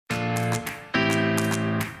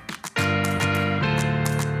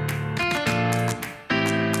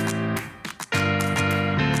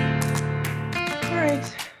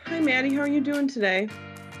Maddie, how are you doing today?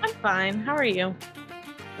 I'm fine. How are you?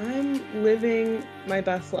 I'm living my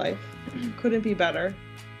best life. Couldn't be better.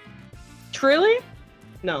 Truly?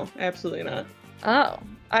 No, absolutely not. Oh,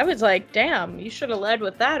 I was like, damn, you should have led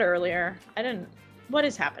with that earlier. I didn't. What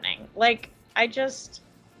is happening?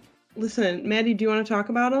 Listen, Maddie, do you want to talk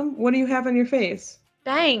about them? What do you have on your face?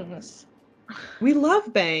 Bangs. We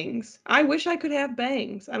love bangs. I wish I could have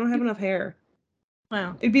bangs. I don't have enough hair.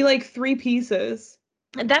 Wow. It'd be like 3 pieces.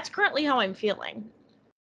 And that's currently how I'm feeling.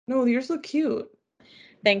 No, yours look cute.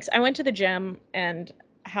 Thanks. I went to the gym and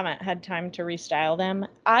haven't had time to restyle them.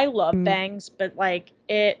 I love bangs, but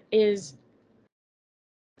it is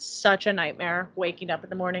such a nightmare waking up in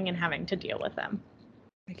the morning and having to deal with them.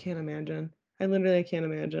 I can't imagine. I literally can't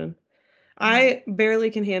imagine. I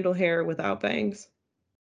barely can handle hair without bangs.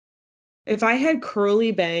 If I had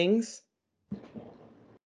curly bangs,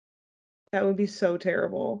 that would be so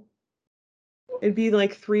terrible. It'd be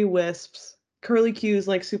like 3 wisps. Curly cues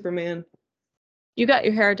like Superman. You got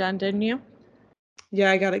your hair done, didn't you? Yeah,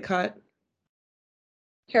 I got it cut.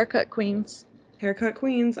 Haircut queens. Haircut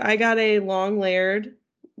queens. I got a long layered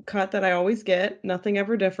cut that I always get. Nothing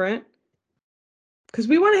ever different. Because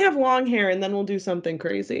we want to have long hair and then we'll do something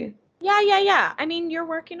crazy. Yeah. I mean, you're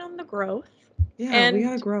working on the growth. Yeah, we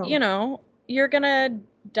gotta grow. You know, you're going to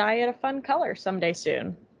dye it a fun color someday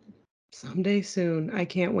soon. Someday soon. I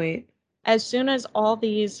can't wait. As soon as all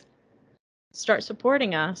these start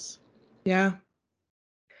supporting us. Yeah.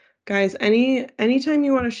 Guys, anytime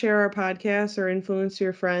you want to share our podcast or influence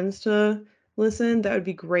your friends to listen, that would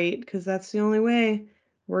be great because that's the only way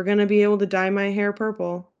we're gonna be able to dye my hair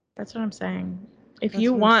purple. That's what I'm saying. If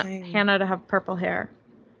you want Hannah to have purple hair,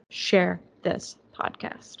 share this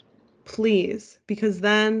podcast. Please, because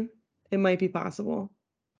then it might be possible.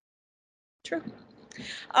 True.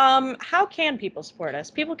 How can people support us?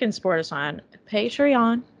 People can support us on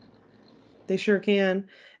Patreon. They sure can.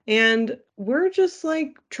 And we're just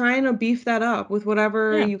like trying to beef that up with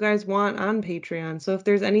whatever you guys want on Patreon. So if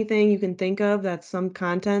there's anything you can think of that's some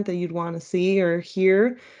content that you'd want to see or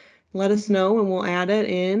hear, let us know and we'll add it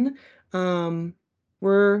in.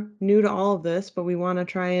 We're new to all of this, but we want to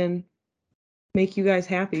try and make you guys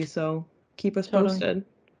happy. So keep us posted.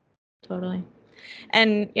 Totally.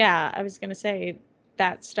 And yeah, I was going to say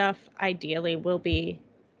that stuff ideally will be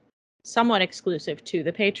somewhat exclusive to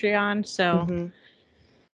the Patreon. So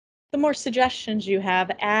the more suggestions you have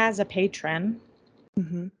as a patron,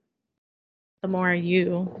 the more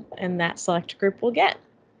you and that select group will get.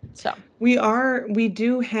 So we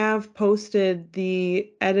do have posted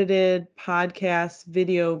the edited podcast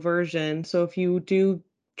video version. So if you do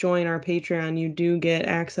join our Patreon, you do get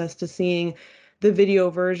access to seeing the video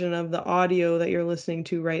version of the audio that you're listening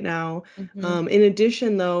to right now. In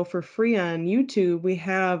addition, though, for free on YouTube, we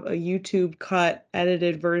have a YouTube cut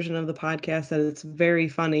edited version of the podcast that is very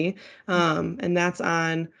funny. And that's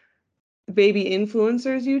on Baby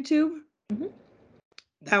Influencers YouTube.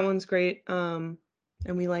 That one's great. And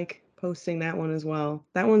we like posting that one as well.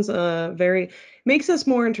 That one's makes us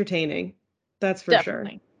more entertaining. That's for sure.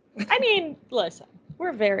 I mean, listen,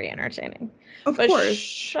 we're very entertaining. Of course.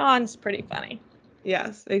 Sean's pretty funny.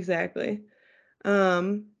 Yes, exactly.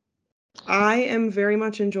 I am very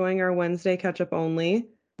much enjoying our Wednesday catch up only.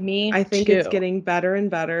 I think it's getting better and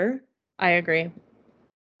better. I agree.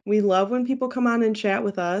 We love when people come on and chat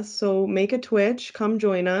with us. So make a Twitch, come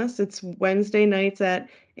join us. It's Wednesday nights at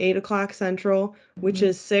 8:00 Central, which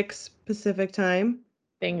is 6 Pacific time.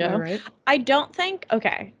 Bingo. Right? I don't think,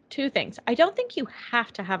 two things. I don't think you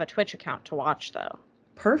have to have a Twitch account to watch, though.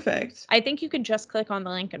 Perfect. I think you can just click on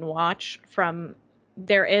the link and watch from,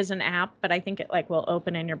 there is an app, but I think it will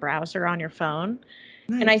open in your browser on your phone.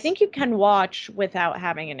 Nice. And I think you can watch without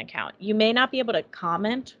having an account. You may not be able to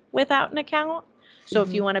comment without an account. So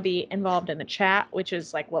if you want to be involved in the chat, which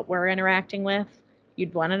is what we're interacting with,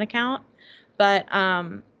 you'd want an account. But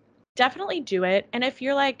definitely do it. And if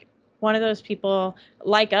you're one of those people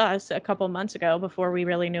like us a couple months ago before we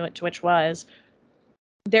really knew what Twitch was,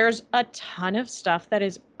 there's a ton of stuff that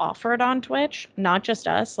is offered on Twitch, not just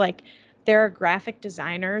us. There are graphic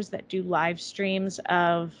designers that do live streams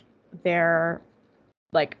of their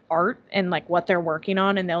art and what they're working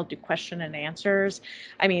on, and they'll do question and answers.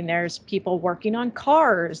 I mean, there's people working on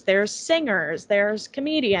cars, there's singers, there's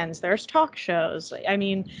comedians, there's talk shows. I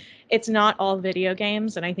mean, it's not all video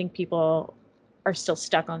games, and I think people are still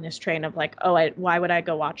stuck on this train of why would I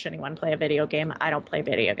go watch anyone play a video game? I don't play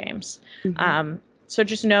video games. So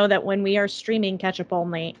just know that when we are streaming Catch Up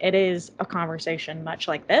Only, it is a conversation much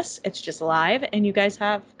like this. It's just live, and you guys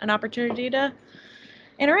have an opportunity to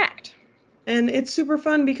interact. And it's super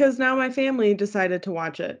fun because now my family decided to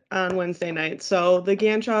watch it on Wednesday night. So the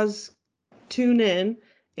Ganshaws tune in,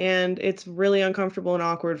 and it's really uncomfortable and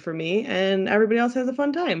awkward for me, and everybody else has a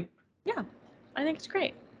fun time. Yeah, I think it's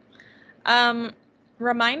great.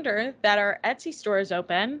 Reminder that our Etsy store is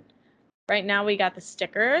open. Right now we got the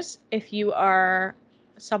stickers. If you are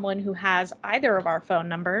someone who has either of our phone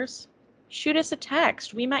numbers, shoot us a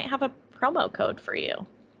text. We might have a promo code for you.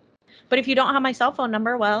 But if you don't have my cell phone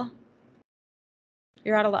number, well,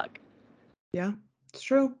 you're out of luck. Yeah, it's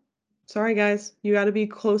true. Sorry, guys. You got to be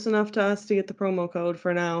close enough to us to get the promo code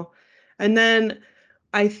for now. And then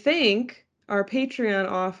I think our Patreon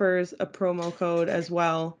offers a promo code as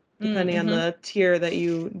well, depending on Mm-hmm. the tier that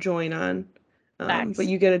you join on. But Facts.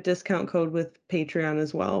 you get a discount code with Patreon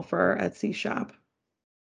as well for our Etsy shop.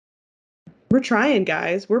 We're trying,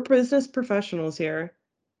 guys. We're business professionals here.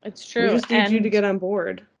 It's We true. just need you to get on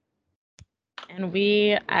board. And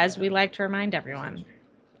we, as we like to remind everyone,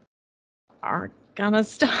 aren't gonna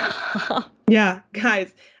stop. Yeah,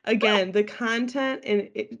 guys, again, the content and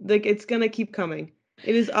like it's gonna keep coming.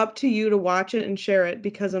 It is up to you to watch it and share it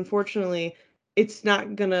because unfortunately, it's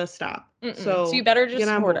not gonna stop. So you So better get just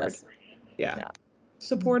on support board. us. Yeah. Yeah.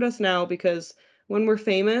 Support us now because when we're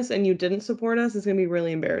famous and you didn't support us, it's gonna be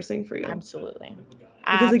really embarrassing for you. Absolutely.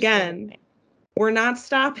 Because again, Absolutely. we're not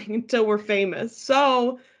stopping until we're famous.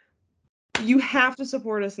 So you have to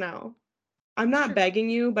support us now. I'm not begging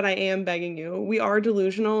you, but I am begging you. We are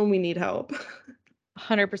delusional and we need help.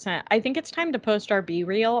 100%. I think it's time to post our B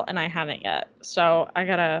reel, and I haven't yet. So I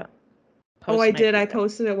gotta Oh, post I my did. B I reel.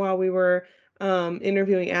 posted it while we were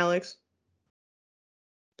interviewing Alex.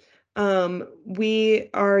 We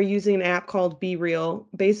are using an app called Be Real.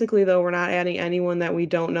 Basically, though, we're not adding anyone that we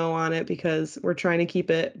don't know on it because we're trying to keep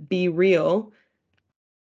it be real.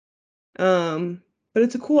 Um, but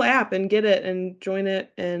it's a cool app and get it and join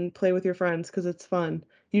it and play with your friends because it's fun.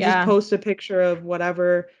 You just Yeah, post a picture of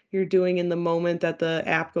whatever you're doing in the moment that the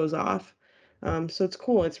app goes off. So it's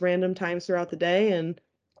cool. It's random times throughout the day and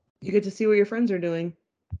you get to see what your friends are doing.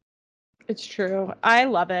 it's true. I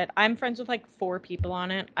love it. I'm friends with like 4 people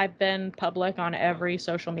on it. I've been public on every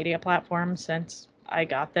social media platform since I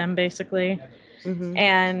got them, basically. Hmm.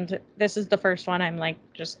 And this is the first one I'm like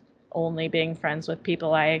just only being friends with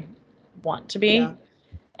people I want to be. Yeah.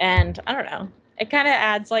 And I don't know. It kind of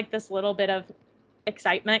adds like this little bit of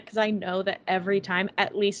excitement because I know that every time,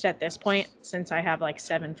 at least at this point, since I have like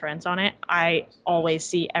 7 friends on it, I always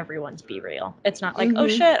see everyone's Be Real. It's not like, oh Hmm.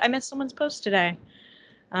 shit, I missed someone's post today.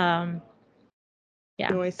 Um, yeah,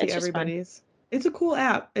 No, I see it's just fun. everybody's. It's a cool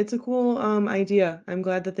app. It's a cool idea. I'm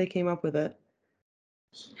glad that they came up with it.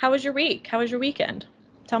 How was your week? How was your weekend?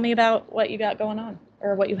 Tell me about what you got going on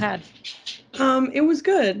or what you had. It was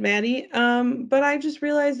good, Maddie. But I just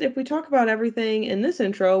realized if we talk about everything in this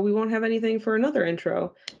intro, we won't have anything for another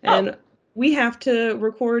intro. Oh, And we have to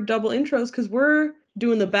record double intros because we're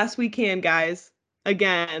doing the best we can, guys.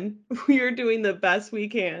 Again, we are doing the best we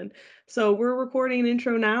can. So we're recording an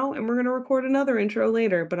intro now and we're going to record another intro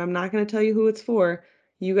later, but I'm not going to tell you who it's for.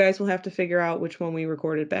 You guys will have to figure out which one we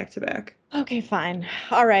recorded back to back. okay, fine.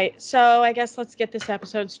 All right. So I guess let's get this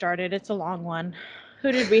episode started. It's a long one.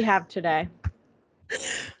 Who did we have today?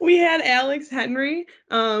 We had Alex Henry.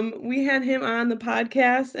 We had him on the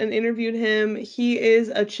podcast and interviewed him. He is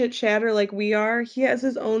a chit chatter like we are. He has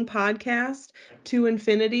his own podcast, To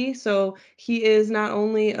Infinity. So he is not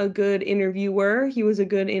only a good interviewer, he was a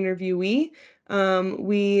good interviewee.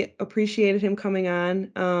 We appreciated him coming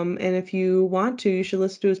on. And if you want to, you should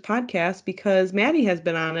listen to his podcast because Maddie has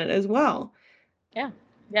been on it as well. Yeah.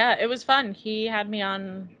 Yeah, it was fun. He had me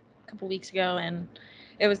on a couple weeks ago, and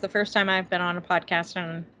it was the first time I've been on a podcast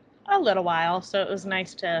in a little while. So it was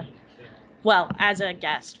nice to, well, as a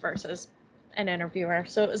guest versus an interviewer.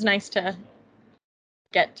 So it was nice to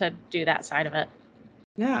get to do that side of it.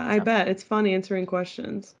 Yeah, I So bet. It's fun answering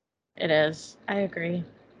questions. it is. I agree.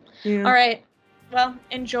 Yeah. All right. Well,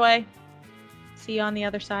 enjoy. See you on the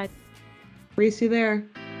other side. Race you there.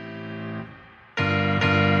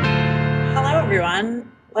 Hello, everyone.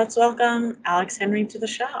 Let's welcome Alex Henry to the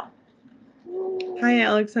show. Hi,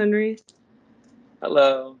 Alex Henry.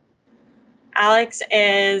 Hello. Alex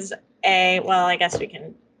is well, I guess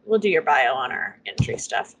we'll do your bio on our entry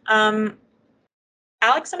stuff.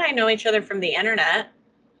 Alex and I know each other from the internet.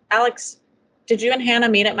 Alex, did you and Hannah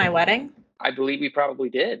meet at my wedding? I believe we probably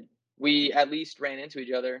did. We at least ran into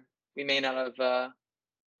each other. We may not have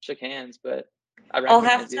shook hands, but I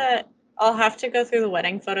recognize you. I'll have to go through the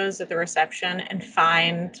wedding photos at the reception and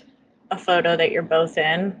find a photo that you're both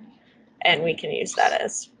in, and we can use that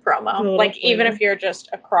as A promo. little Like even flair. if you're just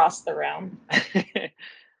across the room.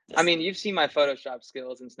 I mean, you've seen my Photoshop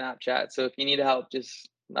skills in Snapchat, so if you need help, just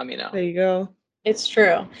let me know. There you go. It's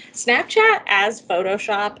true. Snapchat as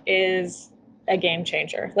Photoshop is a game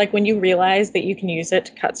changer. Like when you realize that you can use it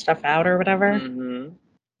to cut stuff out or whatever. Mm-hmm.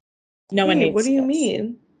 No one Hey, needs what do you this.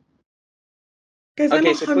 mean? Guys, I'm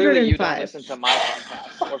Okay, so clearly you don't 105. listen to my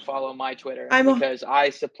podcast or follow my Twitter I'm a, because I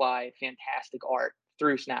supply fantastic art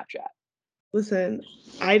through Snapchat. listen,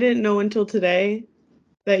 I didn't know until today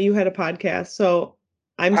that you had a podcast, so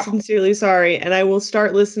I'm Wow. sincerely sorry, and I will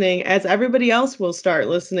start listening, as everybody else will start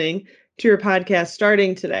listening to your podcast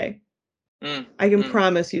starting today. I can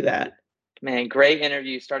promise you that. Man, great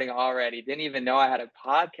interview starting already. Didn't even know I had a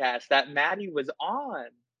podcast that Maddie was on.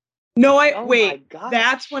 No, Oh wait, my gosh.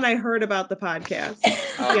 that's when I heard about the podcast.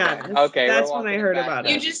 To be honest. Okay, That's we're when I walking heard back about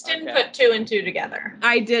You it. just didn't put 2 and 2 together.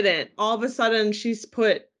 I didn't. All of a sudden, she's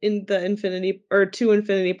put in the Infinity or To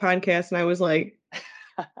Infinity podcast, and I was like,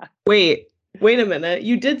 wait a minute.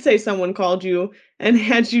 You did say someone called you and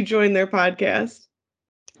had you join their podcast.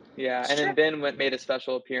 Yeah, and then Ben made a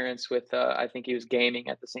special appearance with, I think he was gaming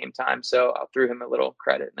at the same time, so I threw him a little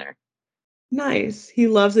credit in there. Nice. He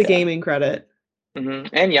loves a gaming credit.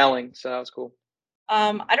 And yelling, so that was cool.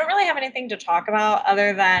 I don't really have anything to talk about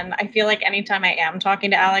other than I feel like anytime I am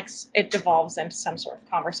talking to Alex, it devolves into some sort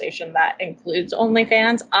of conversation that includes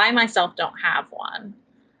OnlyFans. I myself don't have one.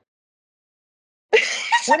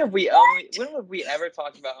 When have we ever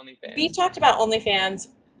talked about OnlyFans? We talked about OnlyFans.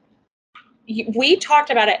 We talked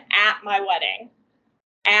about it at my wedding,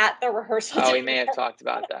 at the rehearsal. Oh, we may have talked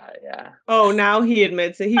about that, yeah. Oh, now he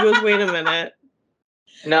admits it. He goes, wait a minute.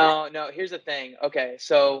 No, here's the thing. Okay,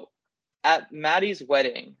 so at Maddie's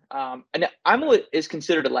wedding, and Amala is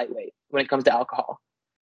considered a lightweight when it comes to alcohol.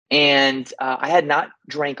 And I had not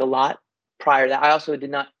drank a lot prior to that. I also did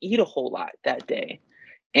not eat a whole lot that day.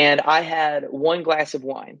 And I had one glass of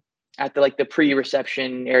wine at the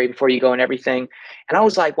pre-reception area before you go and everything. And I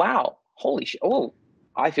was like, wow, holy shit. Oh,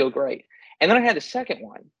 I feel great. And then I had a second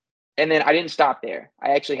one. And then I didn't stop there.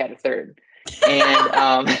 I actually had a third.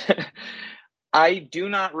 And I do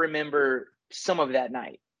not remember some of that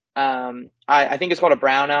night. I think it's called a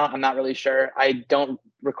brownout. I'm not really sure. I don't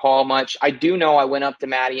recall much. I do know I went up to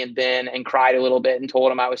Maddie and Ben and cried a little bit and told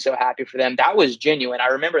them I was so happy for them. That was genuine. I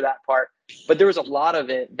remember that part. But there was a lot of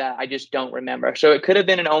it that I just don't remember. So it could have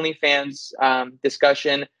been an OnlyFans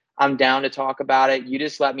discussion. I'm down to talk about it. You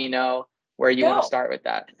just let me know where you want to start with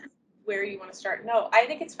that. Where you want to start? No, I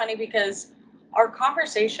think it's funny because our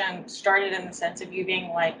conversation started in the sense of you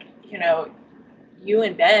being like, you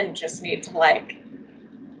and Ben just need to like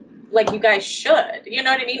you guys should, you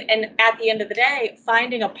know what I mean? And at the end of the day,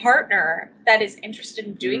 finding a partner that is interested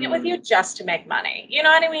in doing it with you just to make money. You know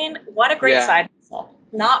what I mean? What a great side hustle.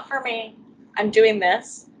 Not for me. I'm doing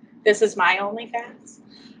this. This is my OnlyFans.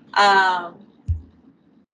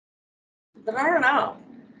 But I don't know.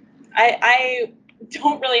 I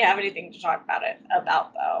don't really have anything to talk about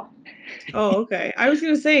though. Oh, okay. I was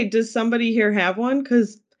going to say, does somebody here have one?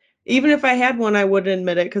 Because even if I had one, I wouldn't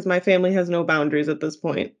admit it because my family has no boundaries at this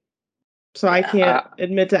point. So I can't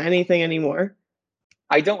admit to anything anymore.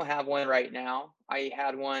 I don't have one right now. I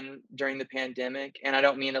had one during the pandemic, and I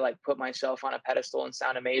don't mean to put myself on a pedestal and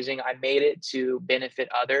sound amazing. I made it to benefit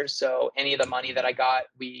others. So any of the money that I got,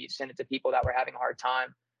 we sent it to people that were having a hard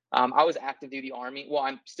time. I was active duty Army. Well,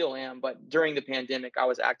 I still am, but during the pandemic, I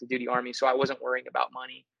was active duty Army. So I wasn't worrying about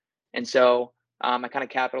money. And so I kind of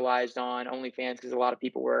capitalized on OnlyFans because a lot of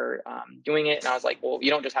people were doing it. And I was like, well, you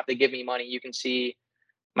don't just have to give me money. You can see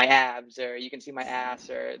my abs, or you can see my ass,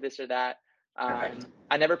 or this or that.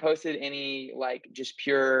 I never posted any just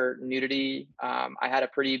pure nudity. I had a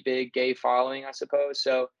pretty big gay following, I suppose.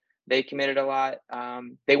 So they committed a lot.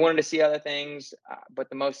 They wanted to see other things, but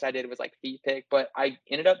the most I did was feet pic. But I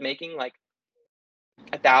ended up making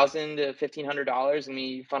 $1,000 to $1,500, and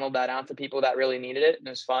we funneled that out to people that really needed it, and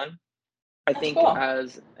it was fun. I think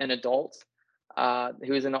as an adult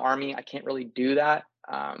who is in the Army, I can't really do that.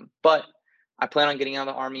 But I plan on getting out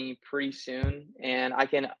of the Army pretty soon, and I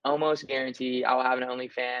can almost guarantee I'll have an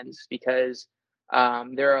OnlyFans because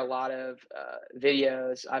there are a lot of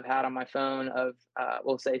videos I've had on my phone of,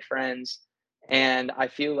 we'll say, friends, and I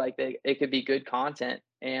feel like it could be good content.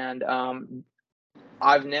 And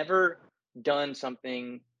I've never done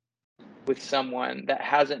something with someone that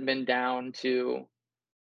hasn't been down to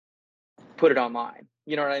put it online.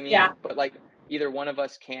 You know what I mean? Yeah. But either one of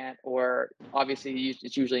us can't, or obviously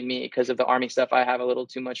it's usually me because of the Army stuff. I have a little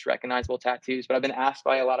too much recognizable tattoos, but I've been asked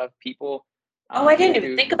by a lot of people. I didn't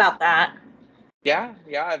even think about that. Yeah.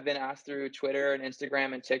 I've been asked through Twitter and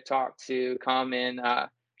Instagram and TikTok to come and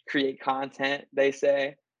create content, they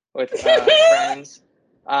say, with friends.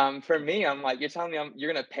 For me, I'm like, you're telling me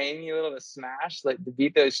you're gonna pay me a little to smash, like to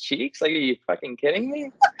beat those cheeks? Like, are you fucking kidding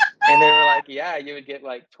me? And they were like, yeah, you would get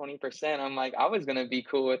like 20%. I'm like, I was gonna be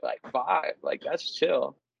cool with like 5. Like, that's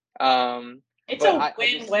chill. It's But a I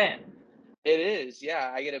just win-win. it is,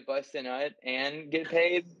 yeah. I get a busted nut and get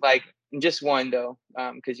paid. Like just one though,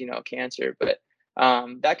 because cancer. But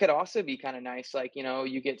that could also be kind of nice. Like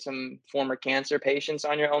you get some former cancer patients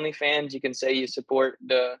on your OnlyFans. You can say you support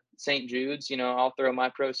the St. Jude's. I'll throw my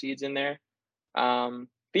proceeds in there. But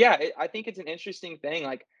yeah, I think it's an interesting thing.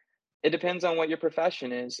 Like it depends on what your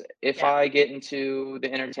profession is. If Yeah. I get into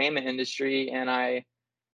the entertainment industry and I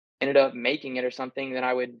ended up making it or something, then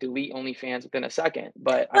I would delete OnlyFans within a second.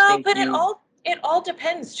 But I Well, think but it all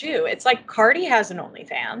depends too. It's like Cardi has an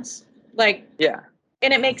OnlyFans. Like, yeah.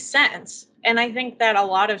 and it makes sense. And I think that a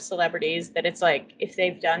lot of celebrities that it's like if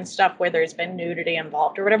they've done stuff where there's been nudity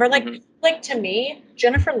involved or whatever, like Mhm. like to me,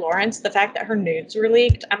 Jennifer Lawrence, the fact that her nudes were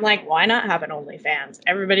leaked, I'm like, why not have an OnlyFans?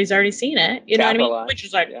 Everybody's already seen it. You know what I mean? Which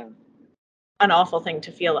is Capitalize. like Yeah. an awful thing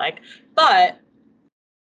to feel like. But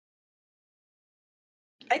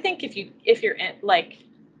I think if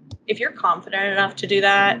you're confident enough to do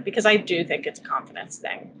that, because I do think it's a confidence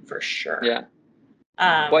thing for sure. Yeah.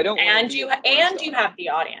 Well, I don't want to And be a you porn star. have the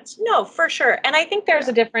audience. No, for sure. And I think there's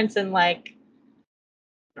a Yeah. difference in like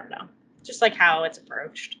I don't know, just like how it's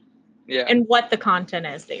approached Yeah. and what the content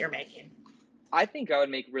is that you're making. I think I would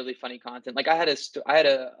make really funny content. Like an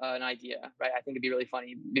idea, right? I think it'd be really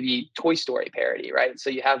funny. Maybe Toy Story parody, right? So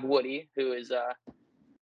you have Woody, who is a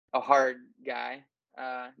hard guy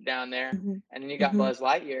down there, Mhm. and then you got Mhm. Buzz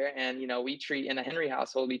Lightyear, and we treat in the Henry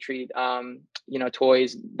household we treat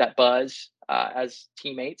toys that buzz as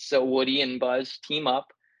teammates. So Woody and Buzz team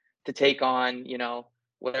up to take on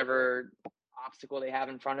whatever obstacle they have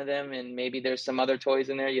in front of them, and maybe there's some other toys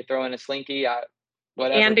in there. You throw in a Slinky, whatever.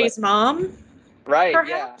 But Andy's mom, right, yeah.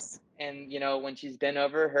 perhaps. And when she's bent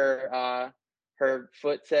over, her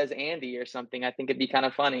foot says Andy or something. I think it'd be kind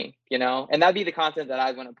of funny. And that'd be the content that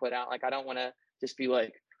I want to put out. Like I don't want to just be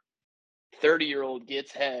like 30-year-old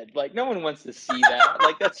gets head. Like no one wants to see that.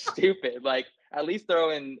 Like that's stupid. Like at least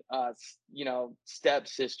throw in step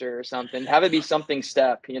sister or something. Have it be something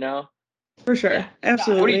step. For Yeah, sure. What are you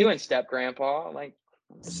Absolutely. doing, step grandpa? Like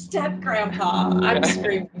step grandpa. I'm yeah.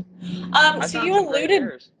 screaming. I So found some gray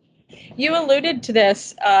hairs. you alluded to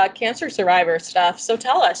this cancer survivor stuff. So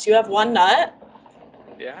tell us, you have one nut.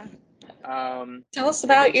 Yeah. Tell us It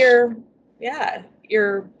about makes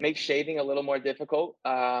your. makes shaving a little more difficult.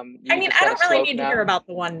 I You mean, just I got to don't really slope need to hear now. about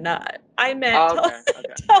the one nut. I meant Oh, okay,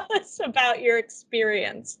 okay. tell us about your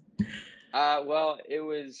experience. Well, it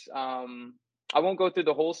was. I won't go through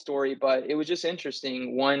the whole story, but it was just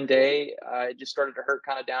interesting. One day, it just started to hurt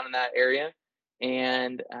kind of down in that area,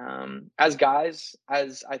 and as guys,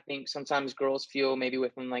 as I think sometimes girls feel maybe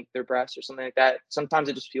within like their breasts or something like that. Sometimes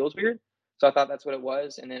it just feels weird. So I thought that's what it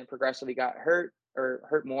was, and then it progressively got hurt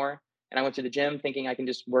more. And I went to the gym thinking I can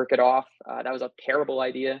just work it off. That was a terrible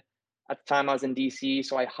idea. At the time, I was in DC,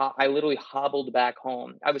 so I literally hobbled back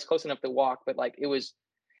home. I was close enough to walk, but like it was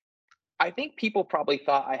I think people probably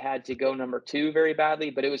thought I had to go number 2 very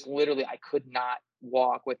badly, but it was literally I could not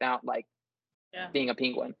walk without, like, Yeah. being a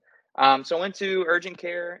penguin. So I went to urgent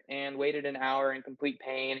care and waited an hour in complete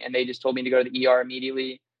pain, and they just told me to go to the ER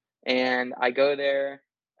immediately, and I go there,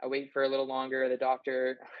 I wait for a little longer, the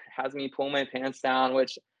doctor has me pull my pants down,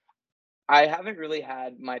 which I haven't really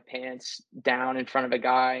had my pants down in front of a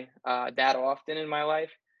guy, that often in my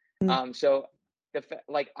life. Mm. So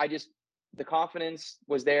I just the confidence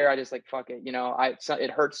was there. I just like fuck it,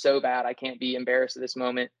 it hurts so bad. I can't be embarrassed at this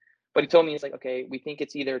moment. But he told me it's like, okay, we think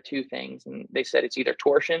it's either two things, and they said it's either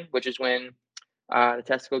torsion, which is when the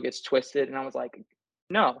testicle gets twisted, and I was like,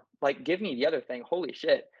 no, like give me the other thing. Holy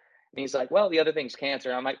shit! And he's like, well, the other thing's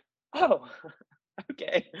cancer. I'm like, oh,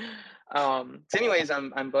 okay. So anyways,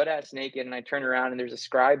 I'm butt ass naked and I turn around and there's a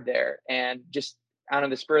scribe there. And just out of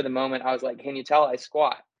the spur of the moment, I was like, can you tell I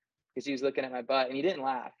squat? Because he was looking at my butt and he didn't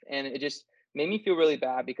laugh. And it just made me feel really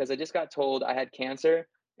bad because I just got told I had cancer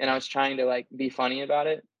and I was trying to like be funny about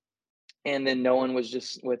it. And then no one was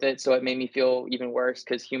just with it. So it made me feel even worse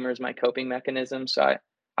because humor is my coping mechanism. So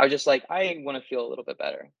I was just like, I want to feel a little bit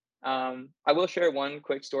better. I will share one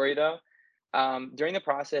quick story though. During the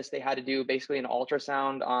process, they had to do basically an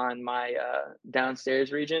ultrasound on my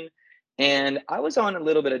downstairs region, and I was on a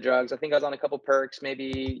little bit of drugs. I think I was on a couple perks,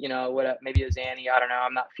 maybe maybe a Xanny. I don't know.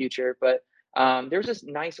 I'm not future, but there was this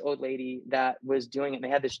nice old lady that was doing it. And they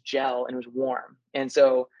had this gel, and it was warm, and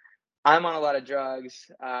so I'm on a lot of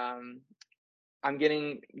drugs. I'm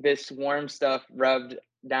getting this warm stuff rubbed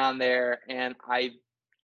down there, and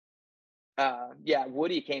yeah,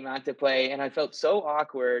 Woody came out to play, and I felt so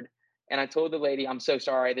awkward. And I told the lady, "I'm so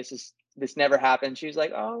sorry. This never happened." She was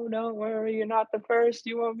like, "Oh, don't worry. You're not the first.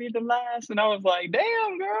 You won't be the last." And I was like,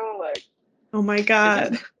 "Damn, girl. Like, Oh my is this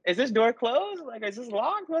God. is this door closed? Like, is this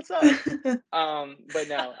locked? What's up?" But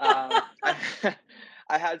no, I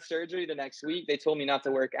I had surgery the next week. They told me not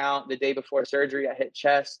to work out. The day before surgery, I hit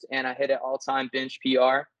chest and I hit an all-time bench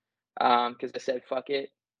PR because I said, "Fuck it.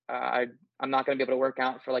 I'm not going to be able to work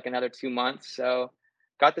out for like another 2 months." So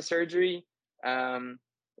got the surgery.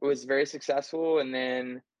 It was very successful, and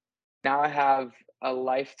then now I have a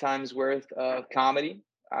lifetime's worth of comedy.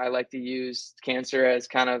 I like to use cancer as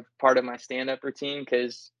kind of part of my stand-up routine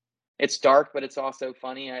because it's dark, but it's also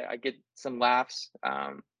funny. I get some laughs.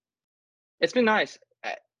 It's been nice.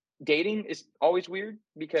 Dating is always weird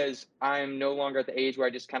because I'm no longer at the age where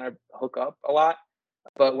I just kind of hook up a lot.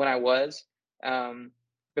 But when I was, um,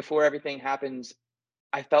 before everything happens,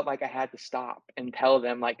 I felt like I had to stop and tell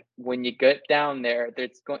them, like, when you get down there,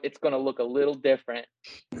 it's going to look a little different,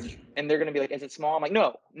 and they're going to be like, "Is it small?" I'm like,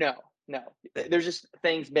 "No, no, no. There's just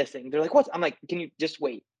things missing." They're like, "What?" I'm like, "Can you just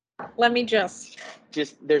wait? Let me just.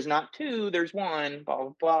 There's not two, there's one." Blah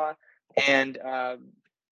blah blah. And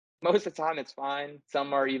most of the time, it's fine.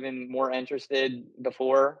 Some are even more interested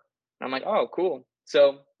before. And I'm like, "Oh, cool."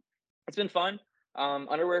 So it's been fun.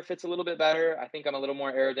 Underwear fits a little bit better. I think I'm a little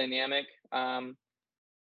more aerodynamic.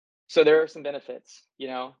 So there are some benefits. I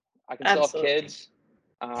can still have Absolutely. kids.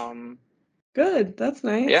 Um, Good. That's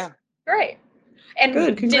nice. yeah, Great. And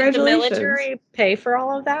Good. did the Congratulations. military pay for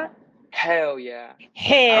all of that? hell yeah.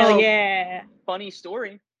 Hell Oh, yeah. Funny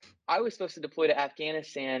story. I was supposed to deploy to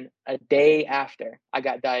Afghanistan a day after I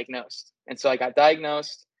got diagnosed. And so I got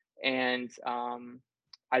diagnosed, and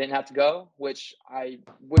I didn't have to go, which I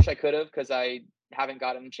wish I could have because I haven't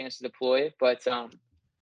gotten a chance to deploy. But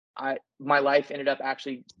my life ended up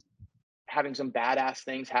actually having some badass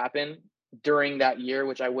things happen during that year,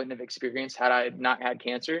 which I wouldn't have experienced had I not had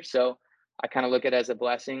cancer. So I kind of look at it as a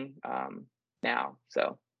blessing now.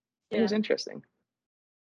 So it was Yeah, interesting.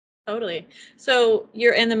 totally. So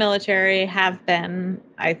you're in the military, have been,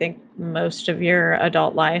 I think, most of your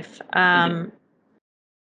adult life. Mhm.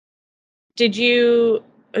 Did you,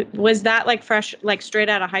 was that like fresh, like straight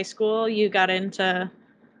out of high school? You got into,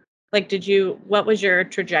 like, what was your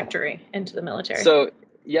trajectory into the military? So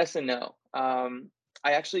yes and no.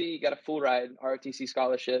 I actually got a full ride ROTC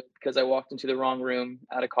scholarship because I walked into the wrong room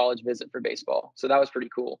at a college visit for baseball. So that was pretty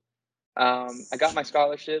cool. I got my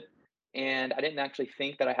scholarship, and I didn't actually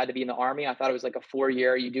think that I had to be in the Army. I thought it was like a 4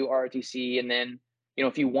 year, you do ROTC, and then,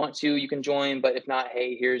 if you want to, you can join. But if not,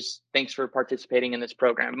 hey, thanks for participating in this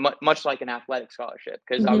program, much like an athletic scholarship,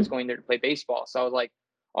 because I was Mm-hmm. going there to play baseball. So I was like,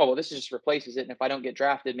 oh, well, this just replaces it. And if I don't get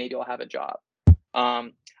drafted, maybe I'll have a job.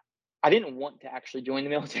 Um, I didn't want to actually join the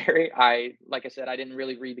military. Like I said, I didn't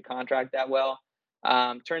really read the contract that well.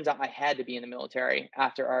 Turns out I had to be in the military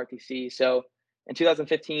after ROTC. So in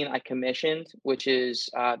 2015, I commissioned, which is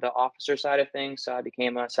the officer side of things. So I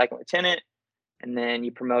became a second lieutenant, and then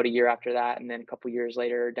you promote a year after that, and then a couple years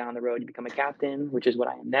later down the road, you become a captain, which is what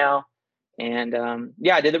I am now. And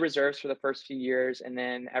yeah, I did the reserves for the first few years, and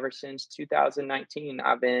then ever since 2019,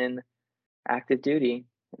 I've been active duty.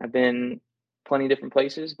 I've been plenty of different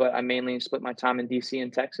places, but I mainly split my time in DC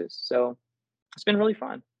and Texas. So it's been really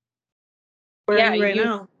fun. where are Yeah, you right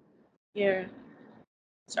now? you're, Where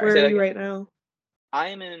sorry. are Say that you again. right now? I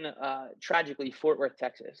am in tragically Fort Worth,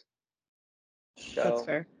 Texas. That's So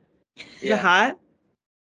fair. Is it yeah, hot?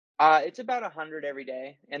 it's about 100 every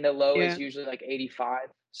day, and the low is Yeah. usually like 85.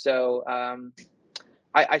 So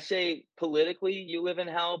I say politically you live in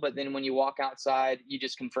hell, but then when you walk outside, you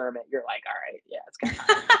just confirm it. You're like, all right, yeah, it's kind of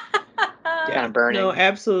hot. It's kind Yeah. of No, burning.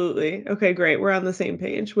 absolutely. Okay, great. We're on the same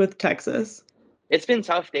page with Texas. It's been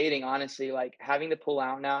tough dating, honestly. Like having to pull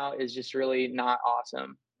out now is just really not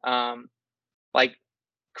awesome. Like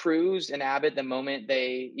Cruz and Abbott, the moment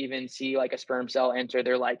they even see like a sperm cell enter,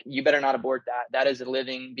 they're like, "You better not abort that. That is a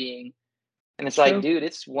living being." And it's like, True. dude,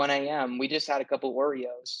 it's 1 a.m. We just had a couple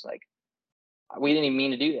Oreos. Like, we didn't even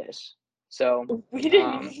mean to do this. So, We didn't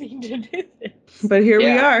um, even mean to do this. But here we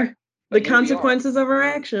yeah, are. The but here we are. consequences of our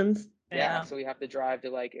actions. Yeah, Yeah. so we have to drive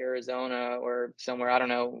to like Arizona or somewhere. I don't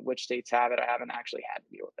know which states have it. I haven't actually had to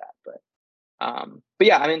deal with that, but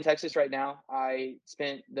yeah, I'm in Texas right now. I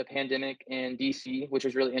spent the pandemic in DC, which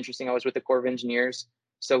was really interesting. I was with the Corps of Engineers,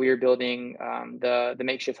 so we were building the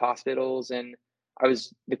makeshift hospitals, and I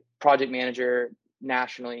was the project manager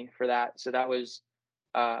nationally for that. So that was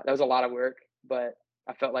a lot of work, but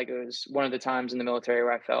I felt like it was one of the times in the military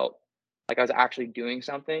where I felt like I was actually doing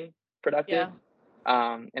something productive.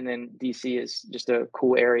 Yeah. And then DC is just a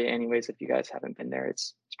cool area, anyways. If you guys haven't been there,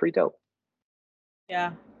 it's pretty dope.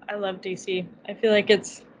 Yeah, I love DC. I feel like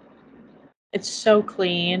it's so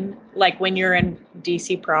clean. Like when you're in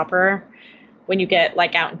DC proper, when you get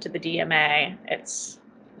like out into the DMA, it's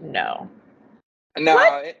no. What?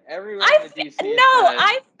 No, everywhere in the DC No, is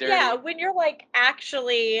kind of yeah, dirty. when you're like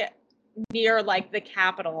actually near like the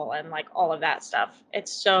capital and like all of that stuff,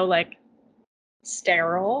 it's so like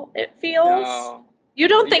sterile, it feels. No, You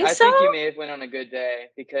don't think I so? think you may have went on a good day,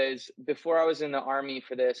 because before I was in the army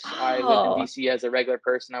for this, I lived in Oh, DC as a regular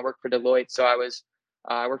person. I worked for Deloitte, so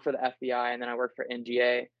I worked for the FBI, and then I worked for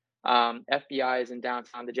NGA. FBI is in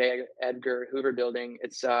downtown, the J. Edgar Hoover building.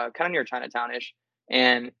 It's kind of near Chinatown-ish,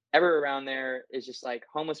 and everywhere around there is just like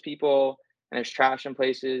homeless people, and there's trash in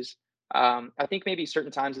places. I think maybe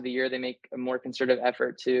certain times of the year they make a more concerted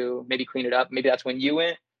effort to maybe clean it up. Maybe that's when you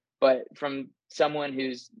went. But from someone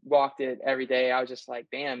who's walked it every day, I was just like,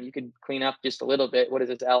 damn, you could clean up just a little bit. What is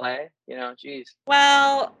this, LA? You know, geez.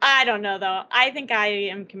 well, I don't know though. I think I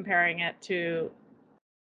am comparing it to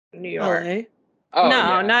New York. LA. Oh, No,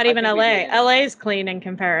 yeah. not I even think we LA. can. LA is clean in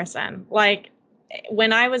comparison. Like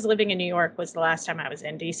when I was living in New York was the last time I was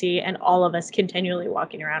in DC, and all of us continually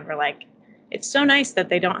walking around were like, it's so nice that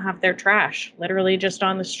they don't have their trash literally just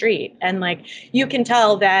on the street. And like you can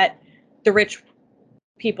tell that the rich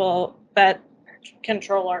people that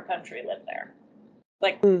control our country live there.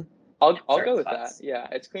 Like I'll certain go with that. spots. Yeah,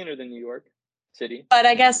 it's cleaner than New York City. But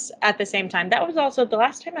I guess at the same time, that was also the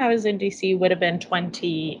last time I was in DC would have been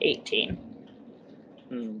 2018.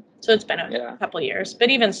 Hmm. So it's been a Yeah. couple years,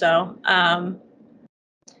 but even so,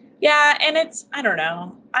 yeah, and it's, I don't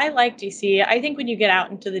know. I like DC. I think when you get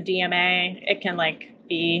out into the DMA, it can like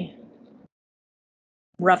be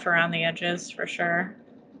rough around the edges for sure.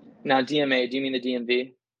 Now, DMA, do you mean the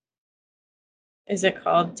DMV? Is it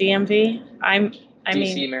called DMV? I DC,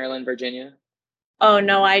 mean, Maryland, Virginia? oh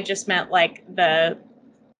no, I just meant like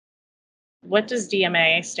what does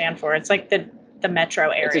DMA stand for? It's like the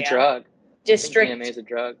metro It's a area. drug. I think DMA District is a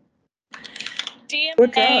drug.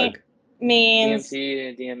 What DMA drug? means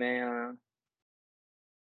DMT, DMA, I don't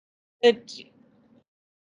it,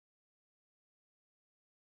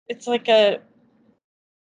 it's like a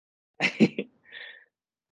know.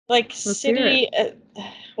 like Let's hear it. city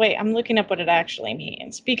wait, I'm looking up what it actually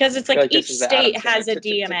means because it's I feel like like this each is the state Adam Sandler has a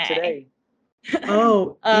DMA. today.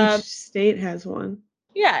 Oh, each um state has one.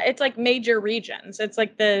 yeah, it's like major regions. It's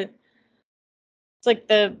like the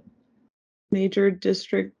Major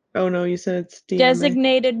district. Oh no, you said it's DMA.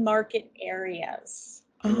 designated market areas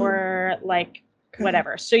Oh, Mm. or like okay.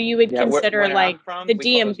 whatever. So you would Yeah, consider where I'm like the from, we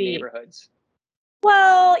call those DMV. neighborhoods.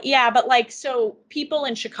 Well, yeah, but like, so people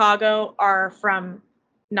in Chicago are from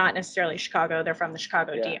not necessarily Chicago, they're from the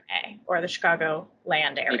Chicago Yeah. DMA or the Chicago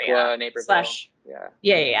land area Fuqua, Naperville. slash, Yeah.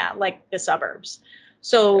 yeah, like the suburbs.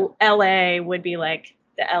 So LA would be like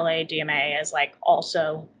the LA DMA is like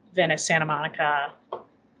also Venice, Santa Monica,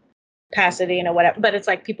 Pasadena, whatever. But it's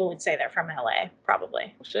like people would say they're from LA,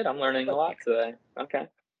 probably. Well, shit, I'm learning a lot today. Okay.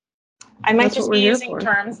 I might That's what just we're be here using for.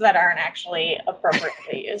 terms that aren't actually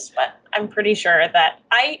appropriately used, but I'm pretty sure that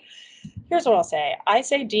here's what I'll say. I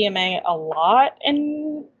say DMA a lot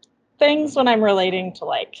in things when I'm relating to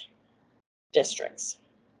like districts.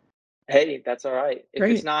 Hey, that's all right. If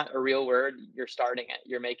it's Great. not a real word, you're starting it.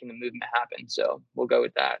 You're making the movement happen. So we'll go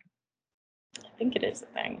with that. I think it is a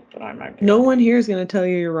thing, but I might be No wrong. one here is going to tell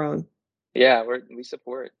you you're wrong. Yeah, we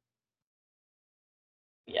support.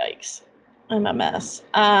 Yikes. I'm a mess.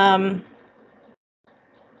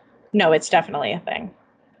 No, it's definitely a thing.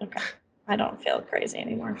 Okay. I don't feel crazy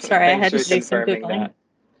anymore. Sorry, I Thanks had to for do some confirming Googling. that.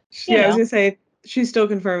 You Yeah, I was know, going to say she's still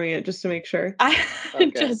confirming it just to make sure. I Okay.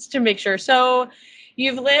 just to make sure. So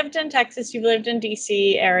you've lived in Texas, you've lived in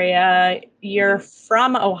DC area. You're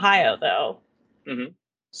from Ohio though. Mm-hmm.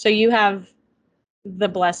 So you have the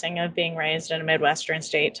blessing of being raised in a Midwestern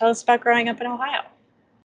state. Tell us about growing up in Ohio.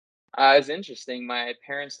 It's interesting. My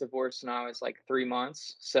parents divorced when I was like 3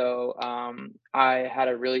 months. So I had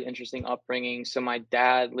a really interesting upbringing. So my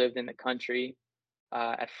dad lived in the country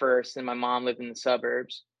at first, and my mom lived in the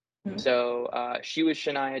suburbs. Mhm. So she was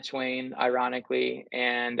Shania Twain, ironically,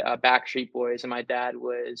 and Backstreet Boys, and my dad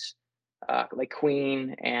was like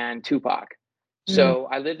Queen and Tupac. Mm. So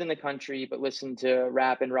I lived in the country, but listened to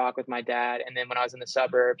rap and rock with my dad. And then when I was in the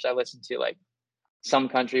suburbs, I listened to like some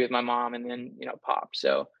country with my mom, and then pop.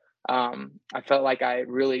 So I felt like I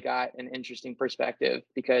really got an interesting perspective,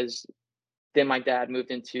 because then my dad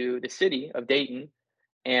moved into the city of Dayton,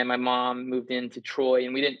 and my mom moved into Troy,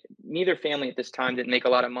 and neither family at this time didn't make a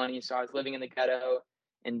lot of money. So I was living in the ghetto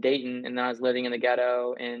in Dayton, and then I was living in the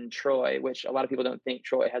ghetto in Troy, which a lot of people don't think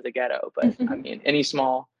Troy has a ghetto, but I mean, any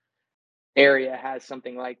small area has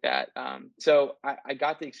something like that. So I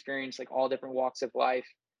got to experience like all different walks of life,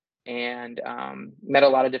 and met a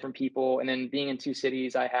lot of different people. And then being in two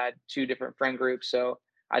cities, I had two different friend groups. So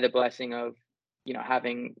I had the blessing of,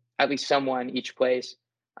 having at least someone each place.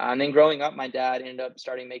 And then growing up, my dad ended up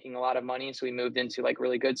starting making a lot of money. So we moved into like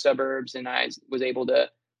really good suburbs, and I was able to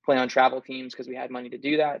play on travel teams because we had money to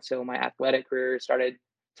do that. So my athletic career started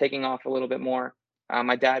taking off a little bit more.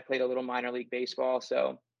 My dad played a little minor league baseball.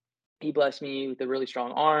 So he blessed me with a really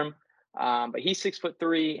strong arm. But he's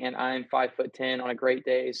 6'3" and I'm 5'10" on a great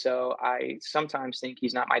day. So I sometimes think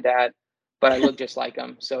he's not my dad, but I look just like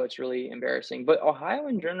him. So it's really embarrassing. But Ohio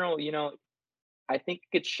in general, I think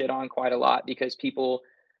it gets shit on quite a lot because people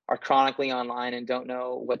are chronically online and don't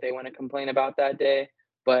know what they want to complain about that day.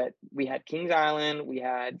 But we had Kings Island, we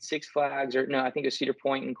had Six Flags, or no, I think it was Cedar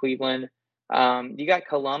Point in Cleveland. You got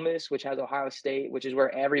Columbus, which has Ohio State, which is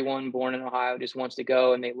where everyone born in Ohio just wants to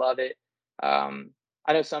go and they love it.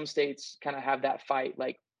 I know some states kind of have that fight.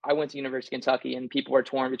 Like I went to University of Kentucky, and people are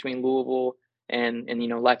torn between Louisville and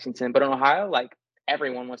Lexington. But in Ohio, like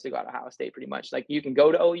everyone wants to go to Ohio State pretty much. Like you can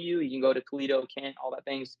go to OU, you can go to Toledo, Kent, all that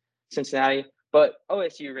things, Cincinnati, but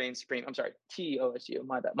OSU reigns supreme. I'm sorry, TOSU.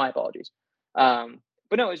 My bad. My apologies.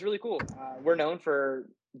 But no, it's really cool. We're known for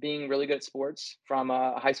being really good at sports from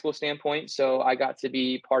a high school standpoint. So I got to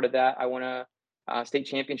be part of that. I won a state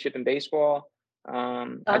championship in baseball.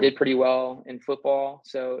 I did pretty well in football.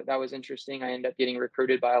 So that was interesting. I ended up getting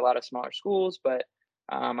recruited by a lot of smaller schools, but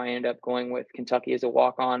I ended up going with Kentucky as a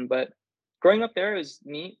walk-on. But growing up there was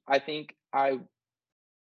neat. I think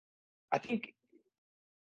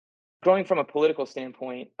growing from a political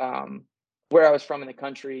standpoint, where I was from in the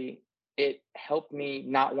country, it helped me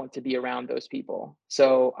not want to be around those people.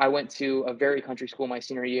 So I went to a very country school my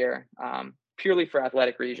senior year, purely for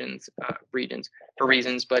athletic reasons,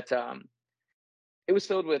 but it was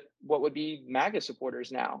filled with what would be MAGA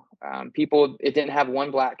supporters now. It didn't have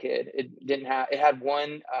one black kid. It had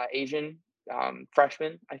one Asian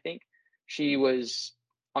freshman, I think. She was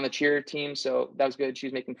on the cheer team, so that was good. She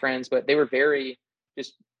was making friends, but they were very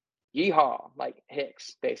just yeehaw, like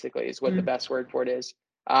Hicks, basically, is what the best word for it is.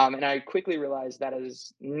 And I quickly realized that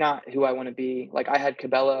is not who I want to be. Like I had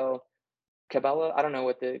Cabela, I don't know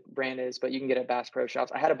what the brand is, but you can get it at Bass Pro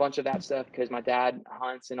Shops. I had a bunch of that stuff because my dad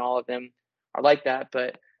hunts and all of them are like that.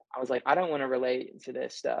 But I was like, I don't want to relate to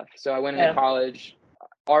this stuff. So I went into college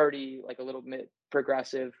already like a little bit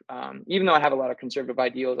progressive. Even though I have a lot of conservative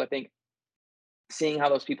ideals, I think seeing how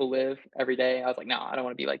those people live every day, I was like, no, I don't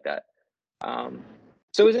want to be like that.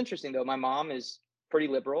 So it was interesting though. My mom is pretty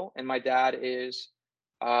liberal and my dad is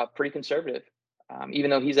pretty conservative,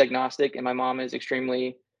 even though he's agnostic and my mom is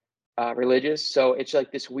extremely religious. So it's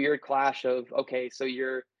like this weird clash of, okay, so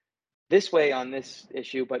you're this way on this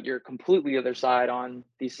issue, but you're completely other side on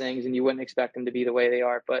these things, and you wouldn't expect them to be the way they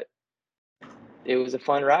are. But it was a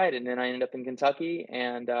fun ride, and then I ended up in Kentucky,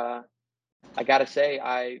 and I gotta say,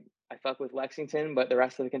 I fuck with Lexington, but the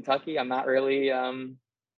rest of the Kentucky, I'm not really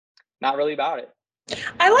about it.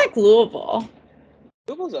 I like Louisville.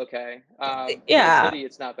 Louisville's okay. Yeah. For the city,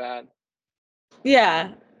 it's not bad.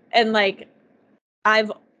 Yeah, and like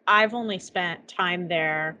I've only spent time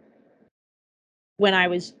there when I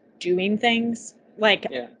was doing things like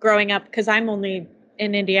growing up, because I'm only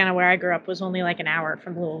in Indiana, where I grew up was only like an hour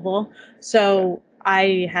from Louisville. So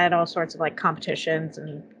I had all sorts of like competitions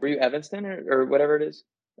and. Were you Evanston or whatever it is?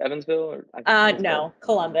 Evansville or no,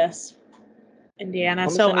 Columbus, Indiana.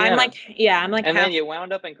 Columbus, So Indiana. I'm like and half. then you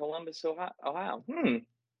wound up in Columbus, Ohio.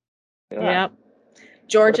 Yep.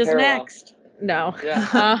 George is parallel. next. No.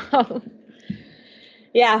 Yeah.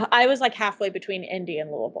 Yeah, I was like halfway between Indy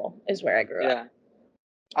and Louisville is where I grew up.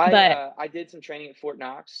 I did some training at Fort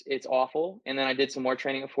Knox. It's awful. And then I did some more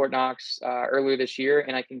training at Fort Knox earlier this year,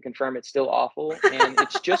 and I can confirm it's still awful. And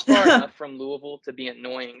it's just far enough from Louisville to be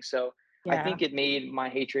annoying. So I think it made my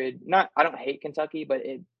hatred, I don't hate Kentucky, but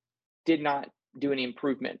it did not do any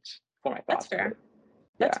improvement for my thoughts. That's fair. Of it.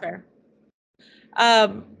 That's fair.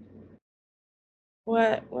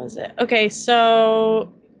 What was it? Okay,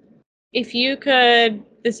 so if you could,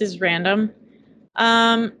 this is random.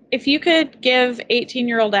 If you could give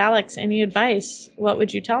 18-year-old Alex any advice, what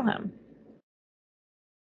would you tell him?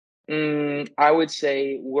 I would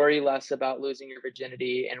say worry less about losing your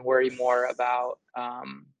virginity and worry more about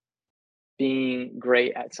being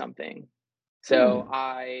great at something. So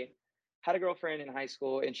I had a girlfriend in high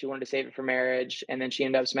school and she wanted to save it for marriage. And then she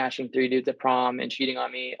ended up smashing 3 dudes at prom and cheating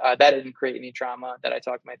on me. That didn't create any trauma that I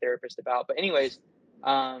talked to my therapist about. But anyways,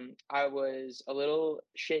 I was a little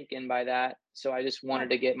shaken by that. So I just wanted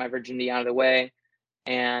to get my virginity out of the way.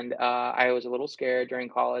 And I was a little scared during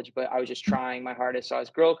college, but I was just trying my hardest. So I was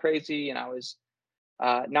girl crazy, and I was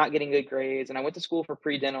not getting good grades. And I went to school for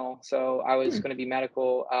pre-dental, so I was Hmm. going to be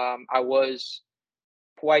medical. I was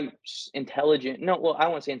quite intelligent. No, well, I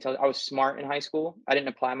won't say intelligent. I was smart in high school. I didn't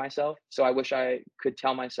apply myself. So I wish I could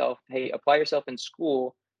tell myself, hey, apply yourself in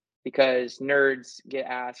school because nerds get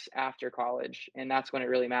ass after college, and that's when it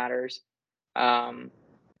really matters. Um,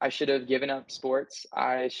 I should have given up sports.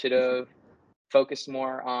 I should have focused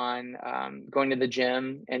more on going to the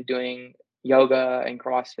gym and doing yoga and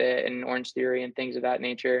CrossFit and Orange Theory and things of that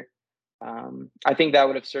nature. I think that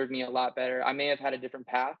would have served me a lot better. I may have had a different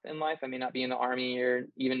path in life. I may not be in the army or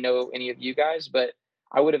even know any of you guys, but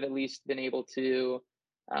I would have at least been able to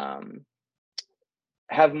um,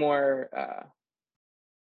 have more.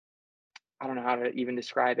 I don't know how to even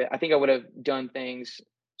describe it. I think I would have done things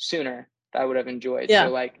sooner that I would have enjoyed. So, Yeah.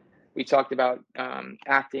 like we talked about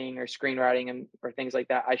acting or screenwriting and or things like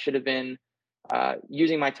that. I should have been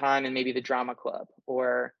using my time in maybe the drama club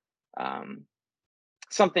or um,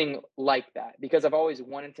 something like that because I've always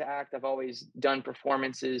wanted to act. I've always done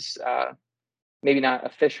performances, maybe not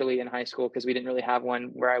officially in high school because we didn't really have one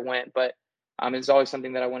where I went, but it's always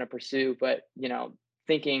something that I want to pursue. But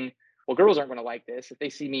thinking, well, girls aren't going to like this if they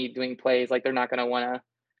see me doing plays. Like they're not going to want to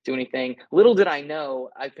do anything. Little did I know,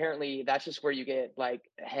 apparently that's just where you get like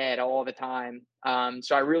ahead all the time.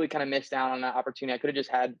 So I really kind of missed out on that opportunity. I could have just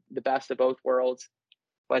had the best of both worlds.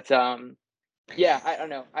 But yeah, I don't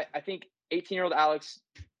know. I think 18-year-old Alex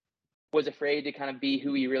was afraid to kind of be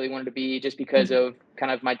who he really wanted to be just because of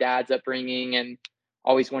kind of my dad's upbringing and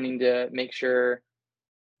always wanting to make sure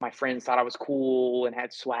my friends thought I was cool and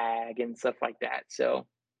had swag and stuff like that. So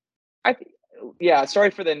I, yeah, sorry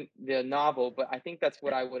for the novel, but I think that's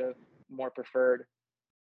what I would have more preferred.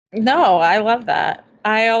 No, I love that.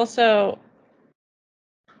 I also,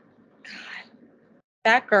 God,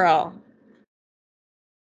 that girl,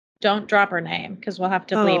 don't drop her name because we'll have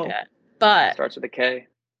to bleep Oh, it. But Starts with a K.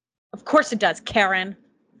 of course it does, Karen.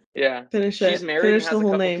 Yeah, finish she's it. married and Finish the has a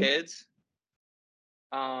whole couple name. kids.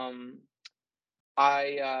 Um,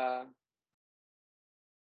 I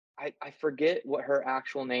I forget what her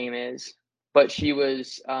actual name is, but she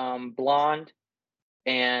was blonde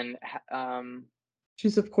and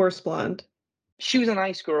She's of course blonde. she was a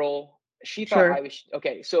nice girl. She thought I Sure. was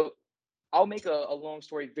okay. So I'll make a long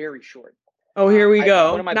story very short. Oh, here we I one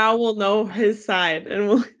go. of my Now we'll know his side and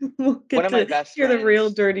we'll we'll one get of my to best hear the real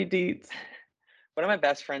friends dirty deeds. one of my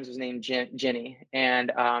best friends was named Jenny,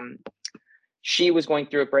 and she was going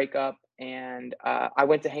through a breakup, and I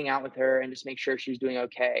went to hang out with her and just make sure she was doing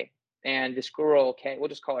okay. And this girl, K, we'll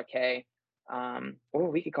just call her K,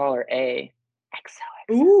 or we could call her A.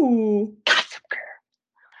 Ooh. Gossip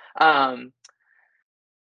girl.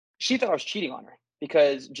 She thought I was cheating on her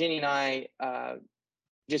because Jenny and I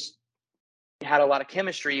just had a lot of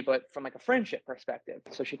chemistry, but from like a friendship perspective.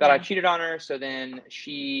 So she thought I Yeah. cheated on her. So then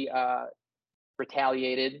she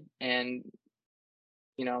retaliated and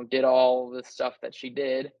did all the stuff that she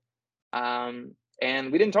did. And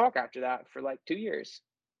we didn't talk after that for like 2 years.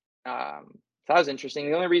 So that was interesting.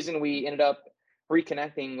 The only reason we ended up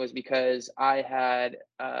reconnecting was because I had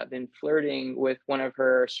been flirting with one of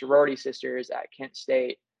her sorority sisters at Kent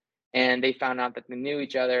State, and they found out that they knew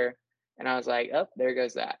each other, and I was like, oh, there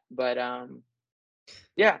goes that. But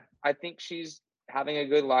yeah, I think she's having a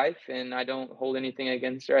good life, and I don't hold anything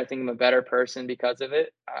against her. I think I'm a better person because of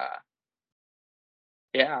it.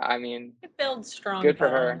 Yeah, I mean, It builds strong good for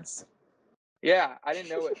her. bonds. Yeah, I didn't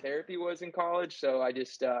know what therapy was in college, so I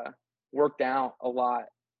just worked out a lot.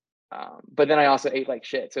 But then I also ate like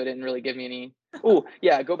shit, so it didn't really give me any. Oh,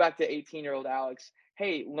 yeah, go back to 18-year-old Alex.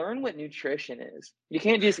 Hey, learn what nutrition is. You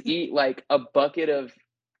can't just eat like a bucket of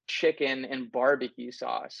chicken and barbecue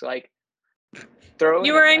sauce. Like, throw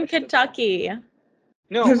You in a were in vegetable. Kentucky.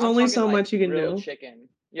 No, There's I'm only talking so like much you can grilled do. chicken.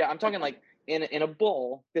 Yeah, I'm talking like in a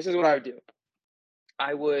bowl. This is what I would do.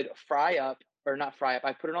 I would fry up, or not fry up.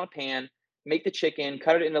 I put it on a pan, make the chicken,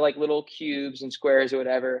 cut it into like little cubes and squares or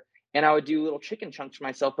whatever, and I would do little chicken chunks for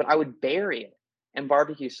myself. But I would bury it in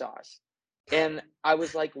barbecue sauce. And I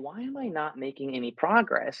was like, why am I not making any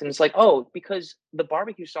progress? And it's like, oh, because the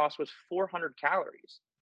barbecue sauce was 400 calories.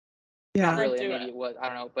 Not Yeah. Don't really, do maybe it. it was. I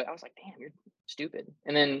don't know. But I was like, damn, you're stupid.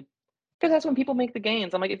 And then because that's when people make the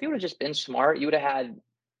gains. I'm like, if you would have just been smart, you would have had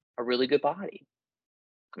a really good body.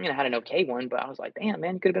 I mean, I had an okay one, but I was like, damn,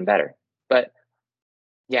 man, you could have been better. But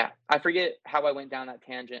yeah, I forget how I went down that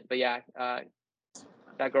tangent. But yeah,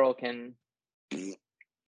 that girl can.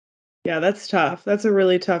 Yeah, that's tough. That's a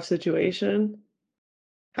really tough situation.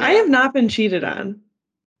 I Yeah, have not been cheated on.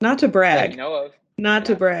 Not to that you brag. know of. Not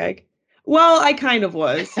to Yeah. brag. Well, I kind of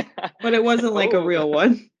was, but it wasn't like a Oh, real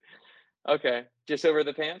one. okay. Just over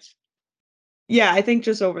the pants? Yeah, I think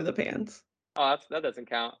just over the pants. Oh, that doesn't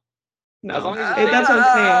count. As No, long as you say that's it's what I'm over the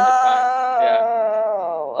pants, saying. it's fine. Yeah.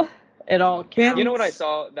 Oh, it all You know what I Pants. counts.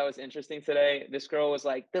 saw that was interesting today? This girl was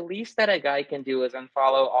like, the least that a guy can do is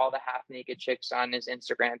unfollow all the half naked chicks on his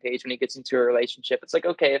Instagram page when he gets into a relationship. It's like,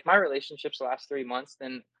 okay, if my relationships last 3 months,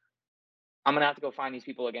 then I'm gonna have to go find these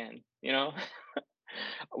people again. You know,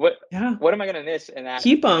 what Yeah. what am I gonna miss in that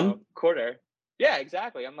Keep them. quarter? Yeah,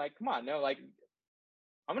 exactly. I'm like, come on, no, like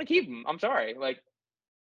I'm gonna keep them. I'm sorry, like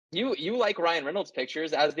you like Ryan Reynolds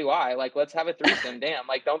pictures, as do I. Like, let's have a threesome. Damn,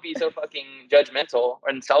 like don't be so fucking judgmental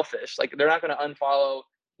and selfish. Like they're not gonna unfollow,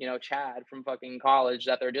 Chad from fucking college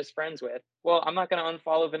that they're just friends with. Well, I'm not gonna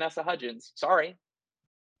unfollow Vanessa Hudgens. Sorry,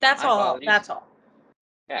 That's my all. apologies. That's all.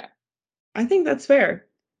 Yeah, I think that's fair.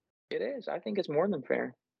 it is. I think it's more than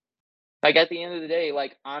fair. Like at the end of the day,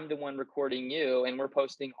 like I'm the one recording you, and we're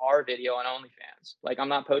posting our video on OnlyFans. Like I'm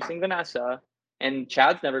not posting Vanessa, and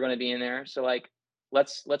Chad's never going to be in there. So like,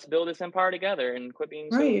 let's build this empire together and quit being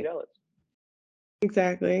so Right. jealous.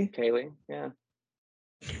 Exactly. Kaylee, yeah.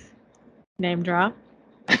 Name drop.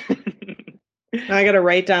 Now I gotta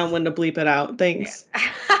write down when to bleep it out. Thanks.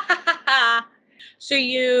 So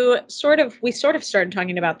we sort of started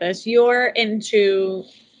talking about this. You're into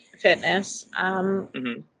fitness.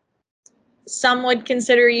 Mhm. Some would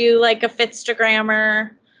consider you like a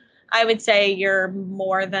fitstagrammer. I would say you're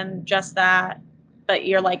more than just that, but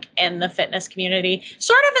you're like in the fitness community,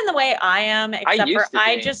 sort of in the way I am, I except for used to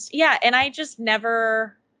be. I just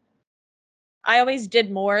never, I always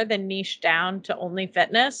did more than niche down to only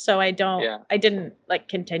fitness. So Yeah. I didn't like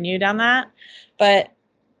continue down that. But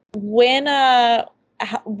when,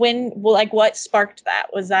 like what sparked that?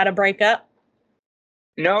 Was that a breakup?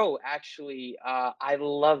 No, actually, I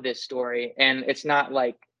love this story, and it's not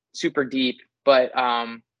like super deep, but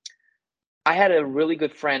I had a really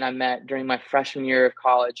good friend I met during my freshman year of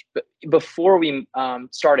college. But before we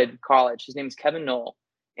started college, his name is Kevin Knoll,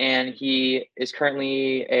 and he is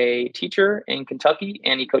currently a teacher in Kentucky,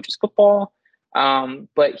 and he coaches football.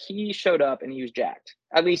 But he showed up, and he was jacked,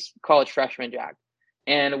 at least college freshman jacked.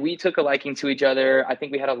 And we took a liking to each other. I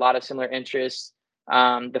think we had a lot of similar interests.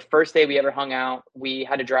 The first day we ever hung out, we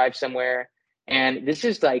had to drive somewhere, and this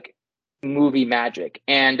is like movie magic.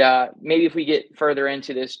 And maybe if we get further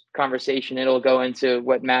into this conversation, it'll go into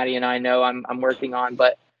what Maddie and I know I'm working on.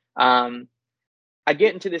 But I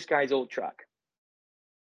get into this guy's old truck,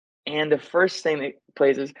 and the first thing that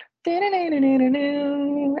plays is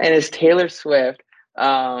and it's Taylor Swift.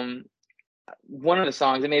 Um, one of the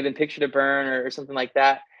songs, it may have been Picture to Burn or something like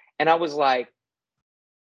that. And I was like,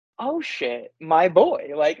 oh shit, my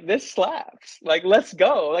boy, like this slaps, like let's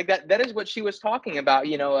go. Like that is what she was talking about,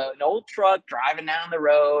 an old truck driving down the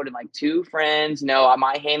road and like two friends,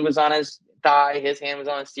 my hand was on his thigh, his hand was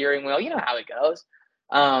on the steering wheel, you know how it goes.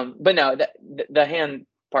 But no, the hand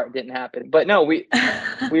part didn't happen. But no, we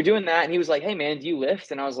were doing that, and he was like, hey man, do you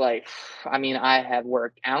lift? And I was like, I mean, I have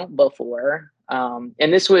worked out before.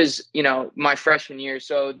 And this was, my freshman year,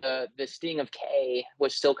 so the sting of K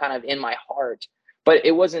was still kind of in my heart, but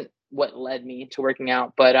it wasn't what led me to working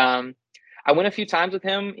out. But I went a few times with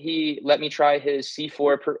him. He let me try his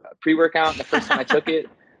C4 pre-workout. And the first time I took it,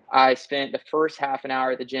 I spent the first half an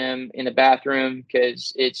hour at the gym in the bathroom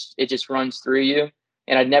because it just runs through you.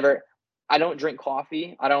 And I don't drink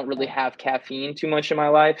coffee. I don't really have caffeine too much in my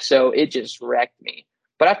life. So it just wrecked me.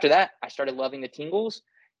 But after that, I started loving the tingles,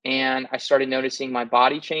 and I started noticing my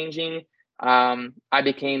body changing. I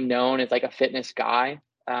became known as like a fitness guy.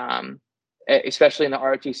 Especially in the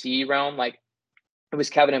ROTC realm, like it was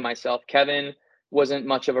Kevin and myself. Kevin wasn't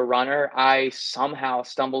much of a runner. I somehow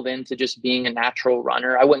stumbled into just being a natural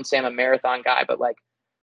runner. I wouldn't say I'm a marathon guy, but like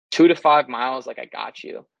 2 to 5 miles, like I got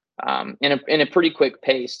you, in a pretty quick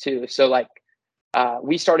pace too. So like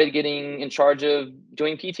we started getting in charge of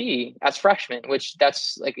doing PT as freshmen, which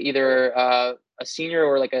that's like either a senior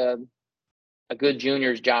or like a good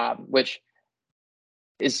junior's job, which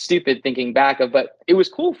is stupid thinking back of, but it was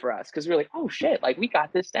cool for us because we were like, oh shit, like we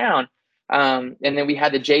got this down. And then we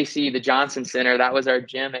had the JC, the Johnson Center. That was our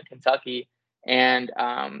gym at Kentucky. And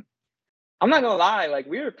I'm not gonna lie, like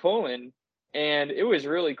we were pulling, and it was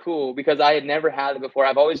really cool because I had never had it before.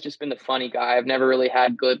 I've always just been the funny guy. I've never really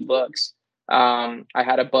had good looks. I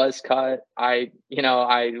had a buzz cut. I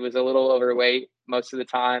was a little overweight most of the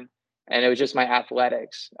time, and it was just my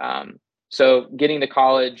athletics. So getting to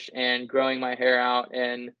college and growing my hair out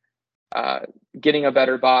and uh, getting a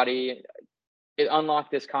better body, it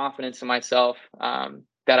unlocked this confidence in myself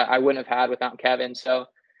that I wouldn't have had without Kevin. So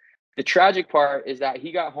The tragic part is that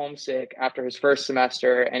he got homesick after his first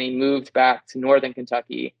semester and he moved back to Northern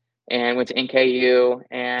Kentucky and went to NKU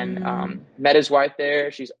and met his wife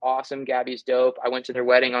there. She's awesome. Gabby's dope. I went to their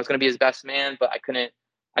wedding. I was going to be his best man, but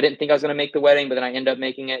I didn't think I was going to make the wedding, but then I ended up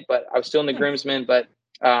making it. But I was still in the groomsmen, but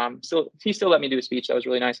he still let me do a speech. That was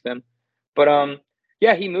really nice of him. But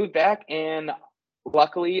yeah, he moved back, and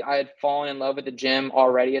luckily I had fallen in love with the gym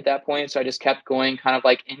already at that point. So I just kept going, kind of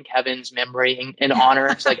like in Kevin's memory, in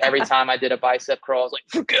honor. So like every time I did a bicep curl, I was like,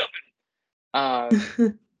 for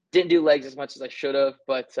Kevin. Didn't do legs as much as I should have,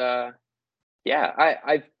 but yeah,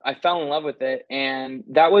 I fell in love with it. And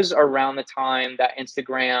that was around the time that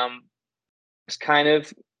Instagram was kind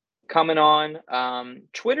of coming on.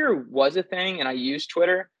 Twitter was a thing, and I used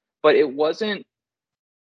Twitter, but it wasn't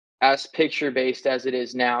as picture based as it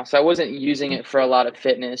is now. So I wasn't using it for a lot of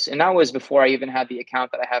fitness. And that was before I even had the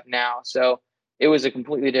account that I have now. So it was a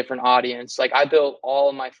completely different audience. Like I built all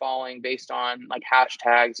of my following based on like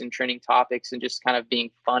hashtags and trending topics and just kind of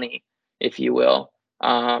being funny, if you will.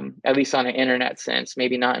 At least on an internet sense,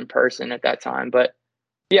 maybe not in person at that time. But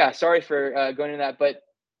yeah, sorry for going into that. But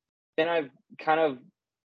then I've kind of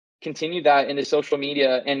continued that into social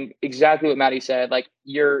media, and exactly what Maddie said, like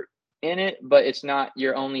you're in it, but it's not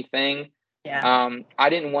your only thing. Yeah. I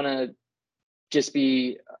didn't want to just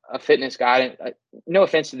be a fitness guy. No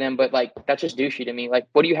offense to them, but like that's just douchey to me. Like,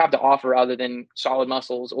 what do you have to offer other than solid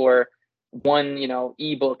muscles or one,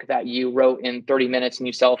 ebook that you wrote in 30 minutes and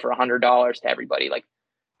you sell for $100 to everybody? Like,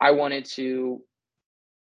 I wanted to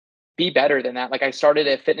be better than that. Like, I started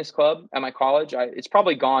a fitness club at my college. It's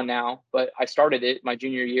probably gone now, but I started it my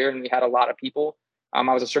junior year, and we had a lot of people. I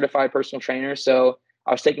was a certified personal trainer, so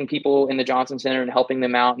I was taking people in the Johnson Center and helping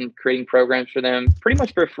them out and creating programs for them pretty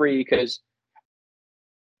much for free because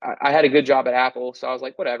I had a good job at Apple. So I was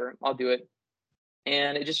like, whatever, I'll do it.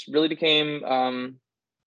 And it just really became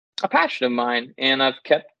a passion of mine. And I've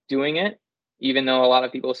kept doing it, even though a lot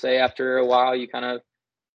of people say after a while you kind of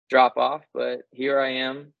drop off. But here I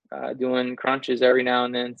am doing crunches every now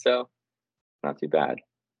and then. So not too bad.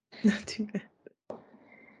 Not too bad.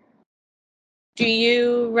 Do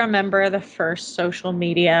you remember the first social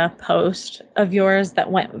media post of yours that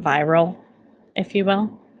went viral, if you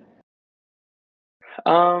will?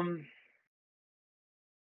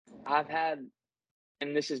 I've had,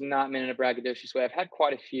 and this is not meant in a braggadocious way, I've had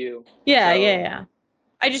quite a few. Yeah, So, yeah.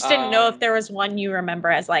 I just didn't know if there was one you remember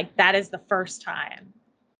as like, that is the first time.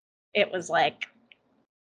 It was like,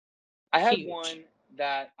 I have huge. one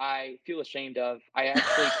that I feel ashamed of. I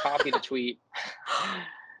actually copied a tweet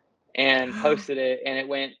and posted it, and it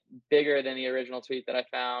went bigger than the original tweet that I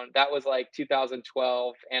found. That was like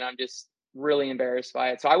 2012, and I'm just really embarrassed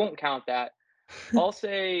by it. So I won't count that. I'll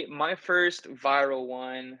say my first viral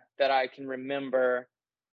one that I can remember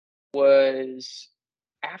was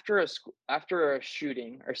after a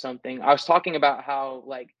shooting or something. I was talking about how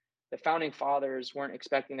like the founding fathers weren't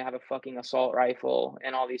expecting to have a fucking assault rifle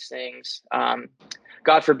and all these things.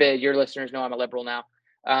 God forbid your listeners know I'm a liberal now.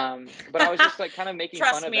 But I was just like kind of making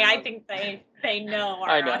Trust fun of me, them. I think they know.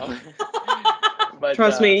 I know. But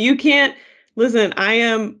Trust me, you can't listen. I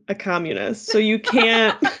am a communist, so you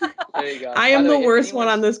can't. there you go. I By am the the way, worst one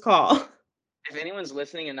on this call. if anyone's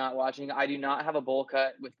listening and not watching, I do not have a bowl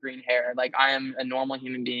cut with green hair. Like I am a normal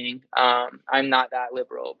human being. I'm not that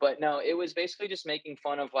liberal, but no, it was basically just making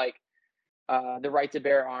fun of like the right to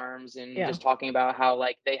bear arms and just talking about how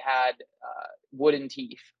like they had wooden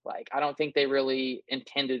teeth. Like I don't think they really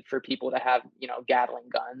intended for people to have Gatling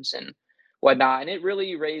guns and whatnot, and it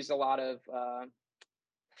really raised a lot of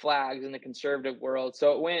flags in the conservative world.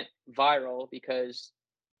 So it went viral because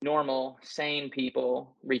normal, sane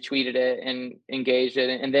people retweeted it and engaged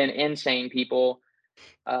it, and then insane people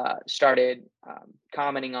started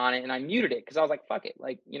commenting on it, and I muted it because I was like, "Fuck it!"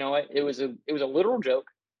 Like, you know what? It was a literal joke,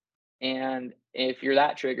 and if you're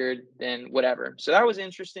that triggered, then whatever. So that was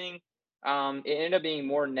interesting. It ended up being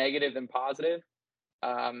more negative than positive,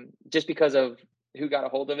 just because of who got a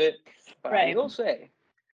hold of it. But I will say,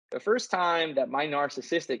 the first time that my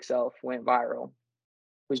narcissistic self went viral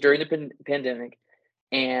was during the pandemic,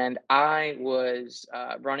 and I was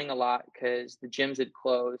running a lot because the gyms had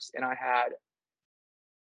closed, and I had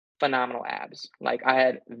phenomenal abs. Like I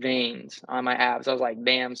had veins on my abs. I was like,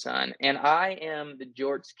 "Damn, son!" And I am the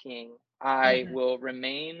jorts king. I will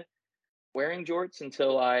remain wearing jorts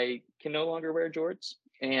until I can no longer wear jorts.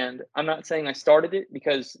 And I'm not saying I started it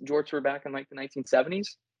because jorts were back in like the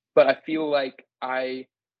 1970s, but I feel like I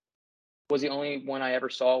was the only one I ever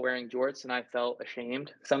saw wearing jorts, and I felt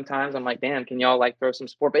ashamed. Sometimes I'm like, damn, can y'all like throw some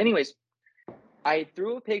support? But anyways, I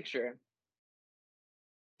threw a picture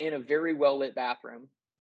in a very well lit bathroom,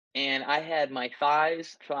 and I had my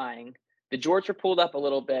thighs flying. The jorts were pulled up a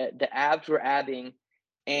little bit, the abs were abbing,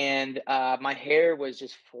 and my hair was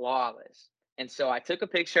just flawless. And so I took a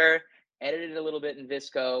picture, edited it a little bit in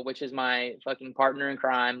Visco, which is my fucking partner in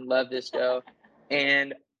crime. Love Visco.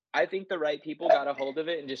 And I think the right people got a hold of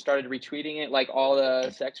it and just started retweeting it. Like all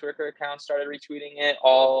the sex worker accounts started retweeting it.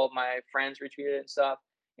 All my friends retweeted it and stuff.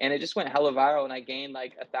 And it just went hella viral. And I gained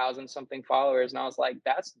like 1,000 something followers. And I was like,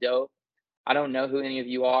 that's dope. I don't know who any of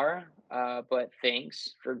you are, but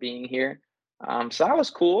thanks for being here. So that was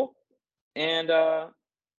cool. And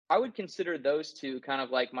I would consider those two kind of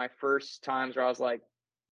like my first times where I was like,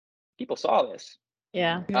 people saw this.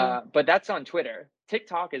 Yeah. But that's on Twitter.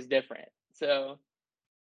 TikTok is different. So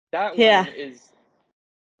that Yeah.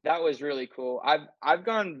 that was really cool. I've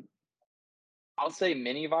gone, I'll say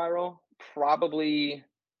mini viral, probably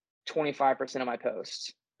 25% of my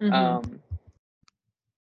posts. Mm-hmm.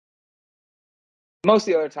 Most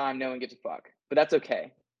of the other time, no one gives a fuck, but that's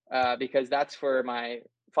okay, because that's for my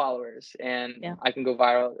followers, and Yeah. I can go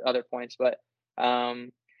viral at other points. But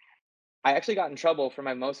I actually got in trouble for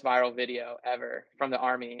my most viral video ever from the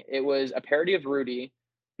army. It was a parody of Rudy.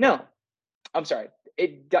 No, I'm sorry.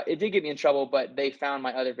 It did get me in trouble, but they found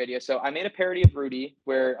my other video. So I made a parody of Rudy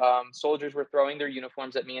where soldiers were throwing their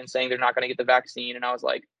uniforms at me and saying they're not going to get the vaccine, and I was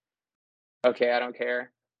like, okay, I don't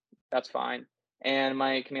care. That's fine. And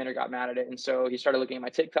my commander got mad at it. And so he started looking at my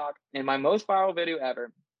TikTok. And my most viral video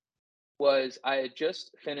ever was I had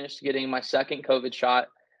just finished getting my second COVID shot.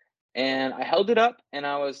 And I held it up and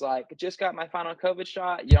I was like, just got my final COVID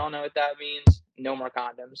shot. Y'all know what that means. No more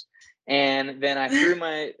condoms. And then I threw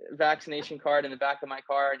my vaccination card in the back of my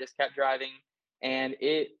car and just kept driving. And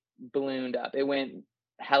it ballooned up. It went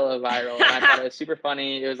hella viral. And I thought it was super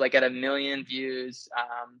funny. It was like at 1 million views.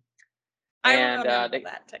 I And remember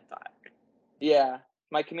that TikTok. yeah,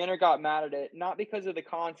 my commander got mad at it, not because of the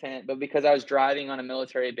content, but because I was driving on a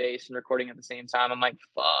military base and recording at the same time. I'm like,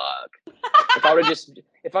 fuck. If I would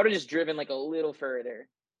have just driven like a little further,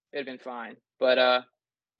 it'd been fine. But I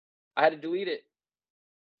had to delete it.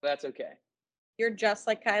 But that's okay. You're just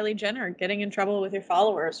like Kylie Jenner, getting in trouble with your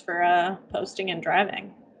followers for posting and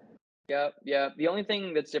driving. Yep. The only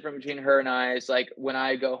thing that's different between her and I is like when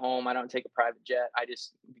I go home, I don't take a private jet. I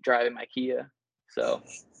just drive in my Kia. So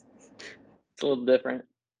it's a little different.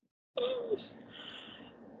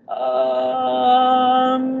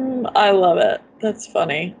 I love it. That's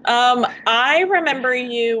funny. I remember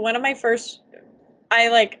you, one of my first,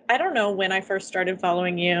 I don't know when I first started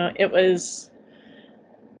following you. It was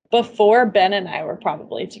before Ben and I were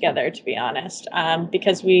probably together, to be honest,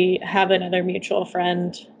 because we have another mutual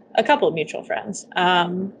friend, a couple of mutual friends.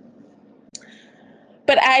 But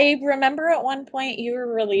I remember at one point you were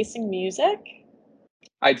releasing music.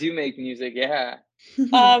 I do make music, yeah.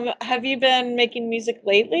 Have you been making music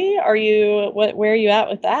lately? Where are you at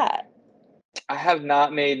with that? I have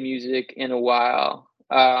not made music in a while.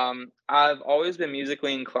 I've always been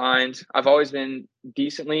musically inclined. I've always been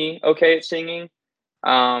decently okay at singing.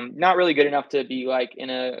 Not really good enough to be like in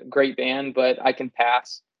a great band, but I can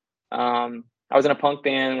pass. I was in a punk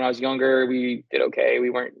band when I was younger. We did okay. We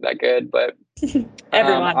weren't that good, but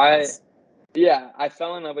Everyone does. I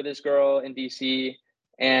fell in love with this girl in DC,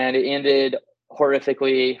 and it ended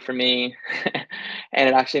horrifically for me. And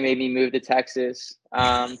it actually made me move to Texas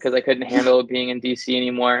because I couldn't handle being in DC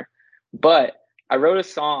anymore. But I wrote a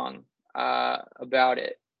song about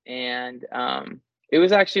it, and it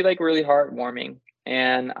was actually like really heartwarming.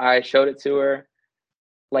 And I showed it to her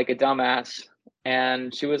like a dumbass,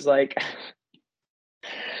 and she was like,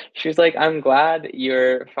 "I'm glad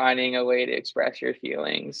you're finding a way to express your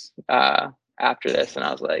feelings after this." And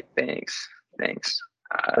I was like, thanks.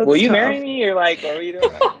 Will you marry me, or like, what are we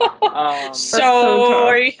doing?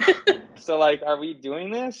 So like, are we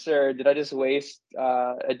doing this, or did I just waste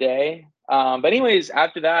a day? But anyways,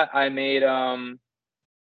 after that, I made a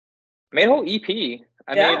whole EP.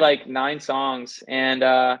 I made like 9 songs, and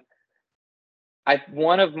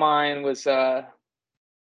one of mine was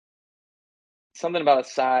something about a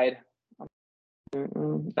side.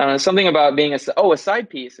 Something about being a side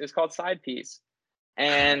piece. It was called Side Piece.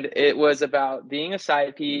 And it was about being a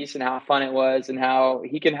side piece and how fun it was and how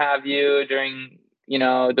he can have you during,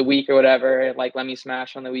 the week or whatever, like let me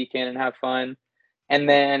smash on the weekend and have fun. And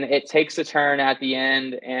then it takes a turn at the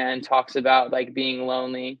end and talks about like being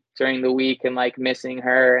lonely during the week and like missing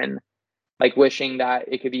her and like wishing that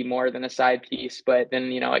it could be more than a side piece. But then,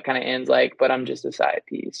 it kind of ends like, but I'm just a side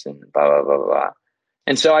piece and blah, blah, blah, blah.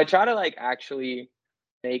 And so I try to like actually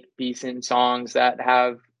make decent songs that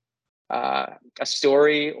have a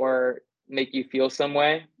story or make you feel some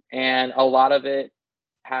way. And a lot of it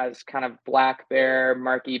has kind of Black Bear,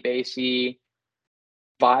 Marky Bassy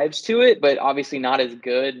vibes to it, but obviously not as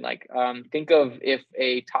good. Like, think of them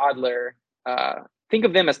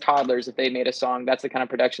as toddlers if they made a song. That's the kind of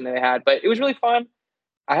production that they had. But it was really fun.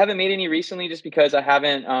 I haven't made any recently just because I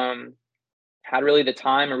haven't had really the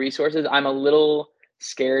time or resources. I'm a little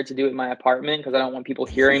scared to do it in my apartment because I don't want people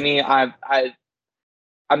hearing me. I'm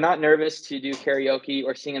not nervous to do karaoke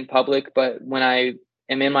or sing in public, but when I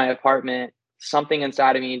am in my apartment, something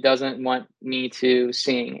inside of me doesn't want me to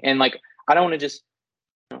sing. And like, I don't want to just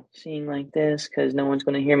sing like this because no one's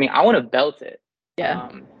going to hear me. I want to belt it. Yeah.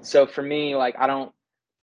 So for me, like,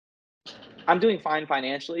 I'm doing fine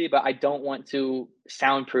financially, but I don't want to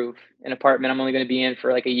soundproof an apartment I'm only going to be in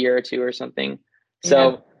for like a year or two or something.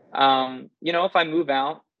 So, if I move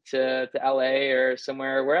out to LA or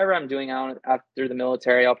somewhere, wherever I'm doing out after the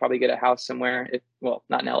military, I'll probably get a house somewhere.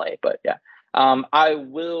 Not in LA, but yeah. I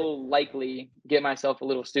will likely get myself a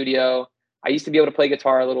little studio. I used to be able to play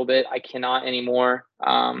guitar a little bit. I cannot anymore.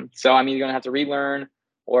 So I'm either going to have to relearn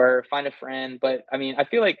or find a friend. But I mean, I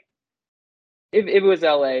feel like if it was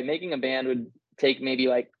LA, making a band would take maybe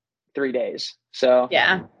like 3 days. So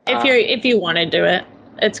yeah, if you want to do it,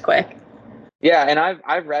 it's quick. Yeah, and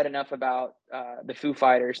I've read enough about the Foo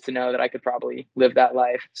Fighters to know that I could probably live that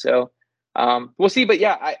life. So we'll see. But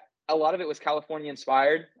yeah, a lot of it was California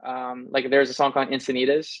inspired. Like there's a song called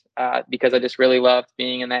Encinitas because I just really loved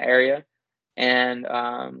being in that area, and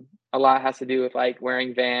a lot has to do with like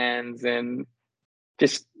wearing Vans and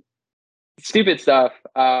just stupid stuff.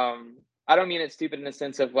 I don't mean it stupid in the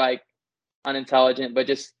sense of like unintelligent, but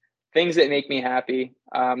just things that make me happy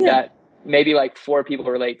that maybe like 4 people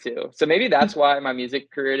relate to. So maybe that's why my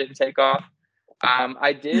music career didn't take off.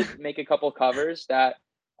 I did make a couple covers that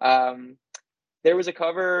there was a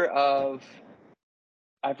cover of,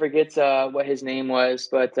 I forget what his name was,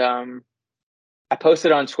 but I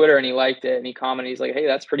posted on Twitter and he liked it and he commented, he's like, "Hey,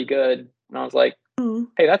 that's pretty good." And I was like,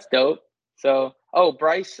 "Hey, that's dope." So,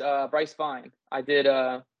 Bryce Vine. I did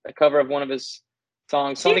a cover of one of his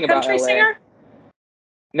songs, Is he something a about country LA. singer?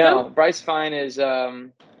 No, Bryce Vine is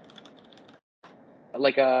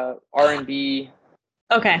like a R&B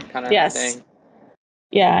kind of thing.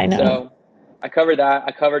 Yeah, I know. So I covered that.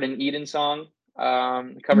 I covered an Eden song.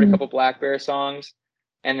 I covered a couple Black Bear songs,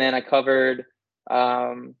 and then I covered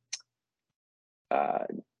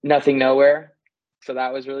Nothing Nowhere. So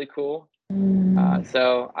that was really cool.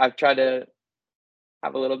 So I've tried to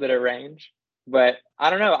have a little bit of range, but I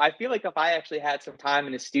don't know. I feel like if I actually had some time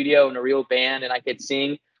in a studio and a real band and I could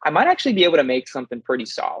sing, I might actually be able to make something pretty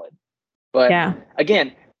solid. But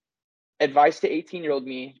again, advice to 18-year-old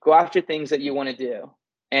me, go after things that you want to do.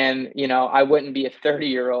 And, I wouldn't be a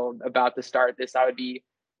 30-year-old about to start this. I would be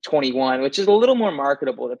 21, which is a little more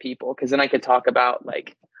marketable to people because then I could talk about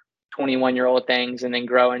like 21-year-old things and then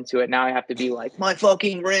grow into it. Now I have to be like, my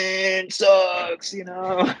fucking rent sucks,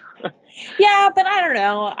 Yeah, but I don't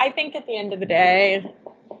know. I think at the end of the day,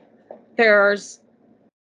 there's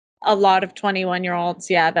a lot of 21-year-olds,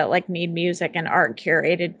 that like need music and aren't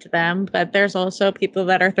curated to them. But there's also people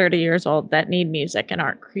that are 30 years old that need music and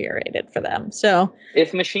aren't curated for them. So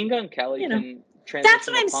if Machine Gun Kelly can transition that's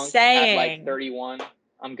what I'm to punk saying. at like 31,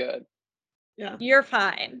 I'm good. Yeah. You're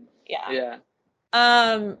fine. Yeah.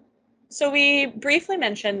 So we briefly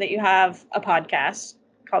mentioned that you have a podcast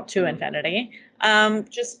called To Infinity.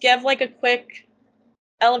 Just give like a quick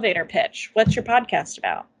elevator pitch. What's your podcast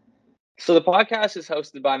about? So the podcast is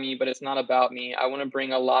hosted by me, but it's not about me. I want to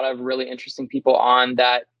bring a lot of really interesting people on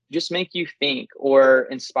that just make you think or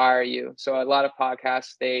inspire you. So a lot of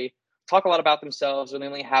podcasts, they talk a lot about themselves and they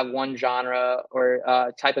only have one genre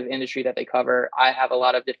or type of industry that they cover. I have a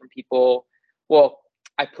lot of different people. Well,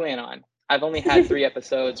 I plan on. I've only had 3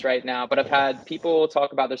 episodes right now, but I've had people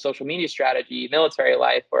talk about their social media strategy, military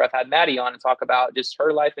life, or I've had Maddie on and talk about just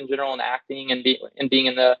her life in general and acting and being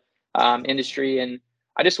in the industry. And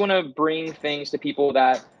I just want to bring things to people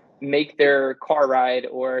that make their car ride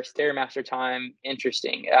or Stairmaster time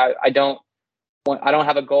interesting. I don't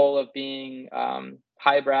have a goal of being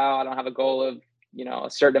highbrow. I don't have a goal of a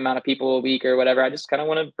certain amount of people a week or whatever. I just kind of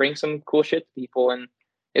want to bring some cool shit to people, and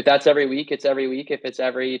if that's every week, it's every week. If it's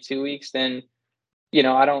every 2 weeks, then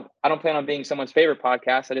I don't plan on being someone's favorite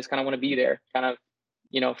podcast. I just kind of want to be there, kind of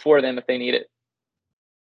for them if they need it.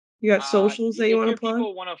 You got socials that you want to plug? If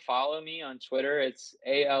people want to follow me on Twitter, it's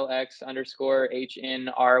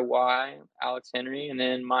ALX_HNRY, Alex Henry. And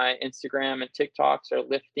then my Instagram and TikToks are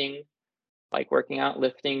lifting, like working out,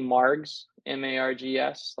 lifting Margs,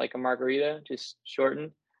 MARGS, like a margarita, just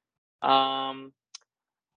shortened.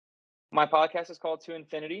 My podcast is called To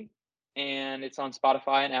Infinity. and it's on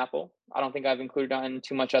Spotify and Apple. I don't think I've included on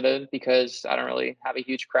too much other because I don't really have a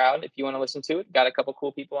huge crowd. If you want to listen to it, got a couple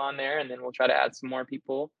cool people on there, and then we'll try to add some more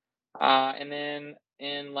people. And then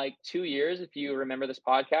in like 2 years, if you remember this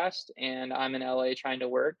podcast and I'm in LA trying to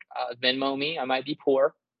work, Venmo me. I might be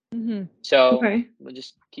poor. Mm-hmm. So Okay. we'll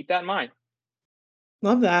just keep that in mind.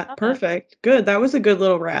 Love that. Love it. Perfect. Good. That was a good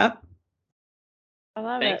little wrap. I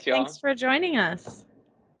love Thanks, it. y'all. Thanks for joining us.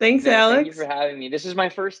 Thanks, No, Alex. thank you for having me. This is my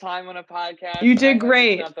first time on a podcast. You did I hope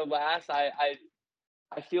great. it's not the last. I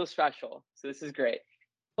feel special. So this is great.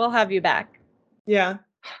 We'll have you back. Yeah.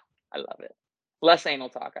 I love it. Less anal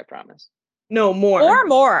talk, I promise. No, more. Or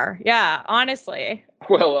more. Yeah, honestly.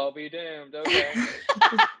 Well, I'll be damned. Okay.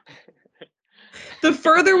 The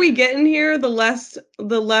further we get in here, the less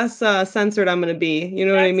censored I'm going to be. You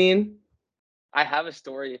know what I mean? I have a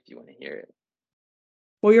story if you want to hear it.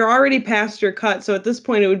 Well, you're already past your cut, so at this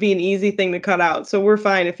point it would be an easy thing to cut out. So we're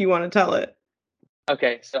fine if you want to tell it.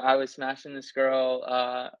 Okay, so I was smashing this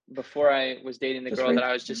girl before I was dating the girl that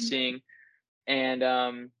I was just seeing,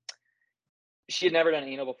 and she had never done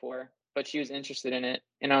anal before, but she was interested in it,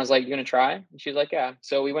 and I was like, "You gonna try?" And she was like, "Yeah."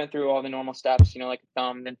 So we went through all the normal steps, like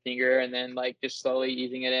thumb and finger, and then like just slowly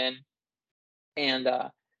easing it in, and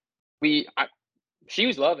she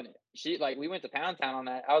was loving it. We went to Pound Town on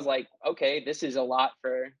that. I was like, "Okay, this is a lot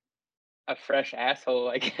for a fresh asshole,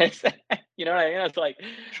 I guess." You know what I mean? I was like,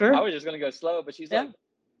 Sure. I was just gonna go slow, but she's like,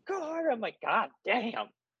 "Go harder." I'm like, "God damn."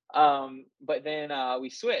 But then we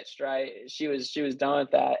switched, right? She was done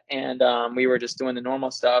with that, and we were just doing the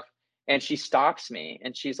normal stuff. And she stops me,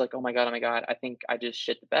 and she's like, oh my god, I think I just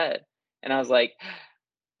shit the bed." And I was like,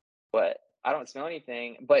 "What?" I don't smell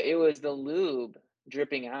anything, but it was the lube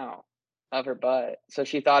dripping out of her butt, so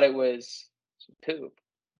she thought it was poop.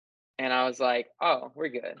 And I was like, "Oh, we're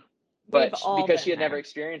good." But because she had never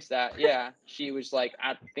experienced that, yeah, she was like,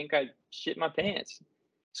 "I think I shit my pants."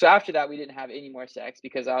 So after that, we didn't have any more sex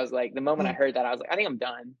because I was like, the moment I heard that, I was like, I think I'm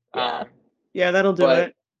done. Yeah. Yeah, that'll do But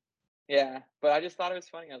it. yeah, but I just thought it was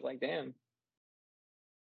funny. I was like, damn,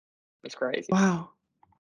 that's crazy. Wow.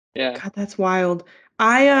 Yeah. God, that's wild.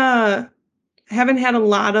 I haven't had a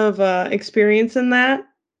lot of experience in that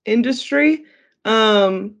industry.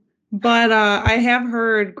 But I have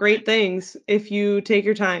heard great things if you take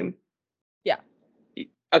your time. Yeah.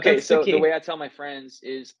 Okay, That's the so the key. way I tell my friends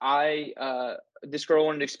is this girl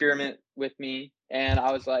wanted to experiment with me, and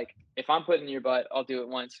I was like, if I'm putting in your butt, I'll do it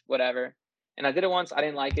once, whatever. And I did it once. I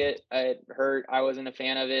didn't like it. It hurt. I wasn't a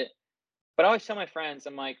fan of it. But I always tell my friends,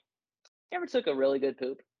 I'm like, you ever took a really good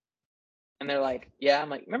poop? And they're like, yeah. I'm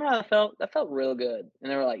like, remember how that felt? That felt real good.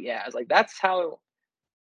 And they were like, yeah. I was like, that's how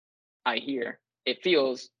I hear it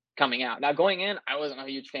feels coming out. Now going in, I wasn't a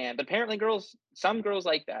huge fan, but apparently some girls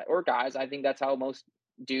like that, or guys. I think that's how most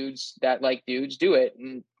dudes that like dudes do it,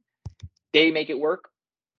 and they make it work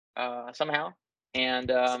somehow.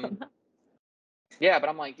 And yeah, but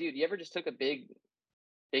I'm like, dude, you ever just took a big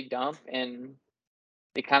dump and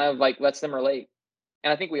it kind of like lets them relate?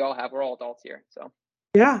 And I think we all have. We're all adults here, so.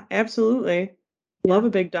 Yeah, absolutely. Love a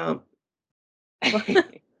big dump.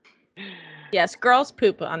 Yes, girls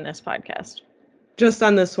poop on this podcast. Just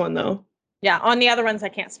on this one though. Yeah, on the other ones I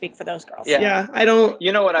can't speak for those girls. Yeah, I don't.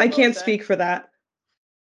 You know what? I can't say? speak for that.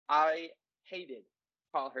 I hated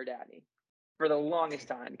Call Her Daddy for the longest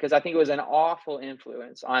time because I think it was an awful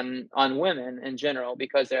influence on women in general,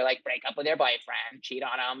 because they're like, break up with their boyfriend, cheat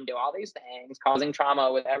on them, do all these things, causing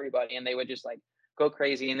trauma with everybody, and they would just like go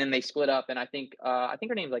crazy, and then they split up. And I think her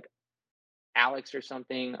name's like Alex or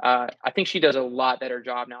something. I think she does a lot better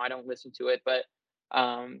job now. I don't listen to it, but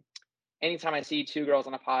anytime I see two girls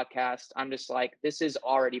on a podcast, I'm just like, this is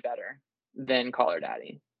already better than Call Her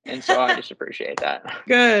Daddy. And so I just appreciate that.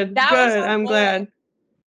 Good. I'm glad.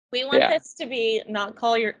 We want this to be not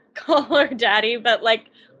call her daddy, but like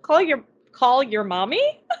call your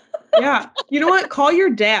mommy. Yeah. You know what? Call your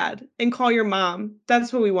dad and call your mom.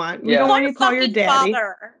 That's what we want. We don't want you to call your daddy.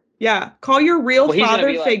 Father. Yeah. Call your real Well, he's father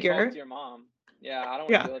gonna be like, figure. talk to your mom. Yeah, I don't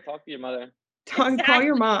want to be able to talk to your mother. Call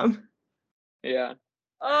your mom. Yeah.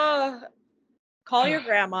 Call your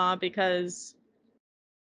grandma because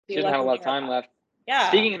she doesn't have a lot of time left. Yeah.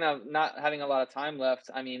 Speaking of not having a lot of time left,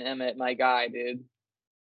 I mean, Emmett, my guy, dude.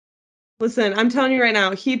 Listen, I'm telling you right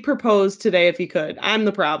now, he'd propose today if he could. I'm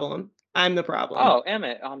the problem. Oh,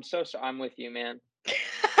 Emmett, I'm so sorry. I'm with you, man.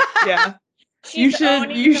 Yeah. You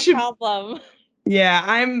should problem. Yeah,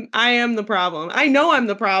 I am the problem. I know I'm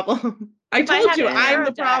the problem. I told you I'm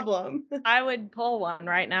the problem. I would pull one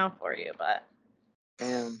right now for you, but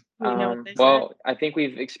damn. Well, I think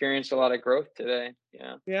we've experienced a lot of growth today.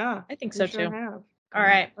 Yeah. Yeah. I think so too. Have. All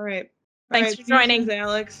right. Thanks for joining,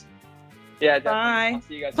 Alex. Yeah, definitely. Bye. I'll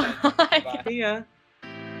see you guys soon. Bye. Bye. See ya.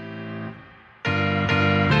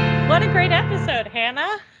 What a great episode,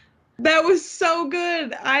 Hannah. That was so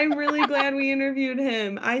good. I'm really glad we interviewed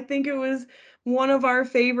him. I think it was one of our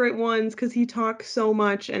favorite ones because he talked so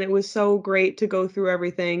much and it was so great to go through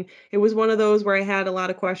everything. It was one of those where I had a lot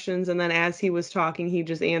of questions and then as he was talking, he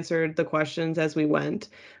just answered the questions as we went.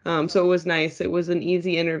 So it was nice. It was an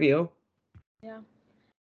easy interview. Yeah.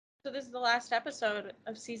 So this is the last episode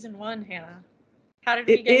of season 1, Hannah. How did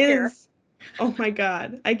we It get here? is. Oh my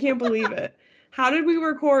God. I can't believe it. How did we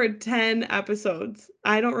record 10 episodes?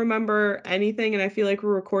 I don't remember anything, and I feel like we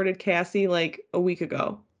recorded Cassie like a week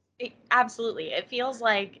ago. Absolutely. It feels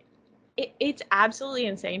like it's absolutely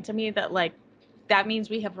insane to me that like that means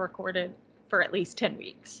we have recorded for at least 10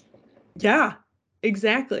 weeks. Yeah,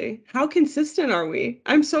 exactly. How consistent are we?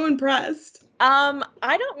 I'm so impressed. I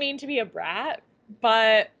don't mean to be a brat,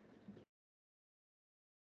 but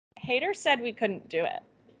Hater said we couldn't do it.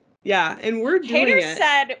 Yeah, and we're doing Hater it.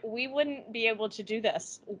 said we wouldn't be able to do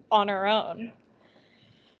this on our own.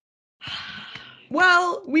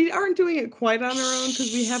 Well, we aren't doing it quite on our own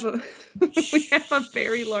because we have a we have a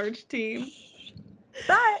very large team.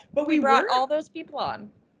 But we brought all those people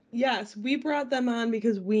on. Yes, we brought them on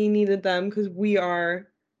because we needed them because we are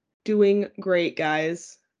doing great,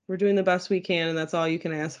 guys. We're doing the best we can, and that's all you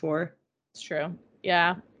can ask for. It's true.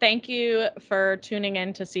 Yeah. Thank you for tuning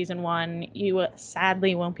in to season 1. You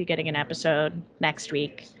sadly won't be getting an episode next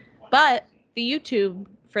week, but the YouTube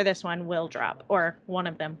for this one will drop, or one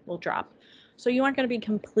of them will drop. So you aren't going to be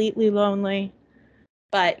completely lonely,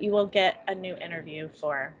 but you will get a new interview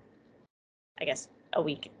for, I guess, a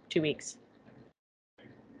week, 2 weeks.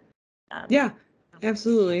 Yeah,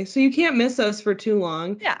 absolutely. So you can't miss us for too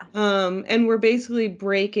long. Yeah. And we're basically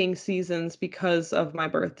breaking seasons because of my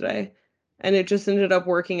birthday. And it just ended up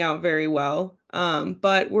working out very well.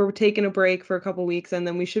 But we're taking a break for a couple weeks and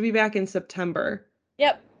then we should be back in September.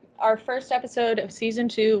 Yep. Our first episode of season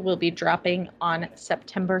 2 will be dropping on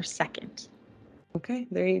September 2nd. Okay,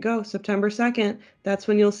 there you go. September 2nd. That's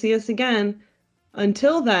when you'll see us again.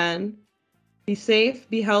 Until then, be safe,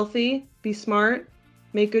 be healthy, be smart,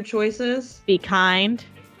 make good choices. Be kind.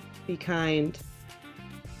 Be kind.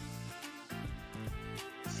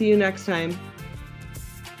 See you next time.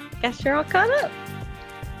 Guess you're all caught up.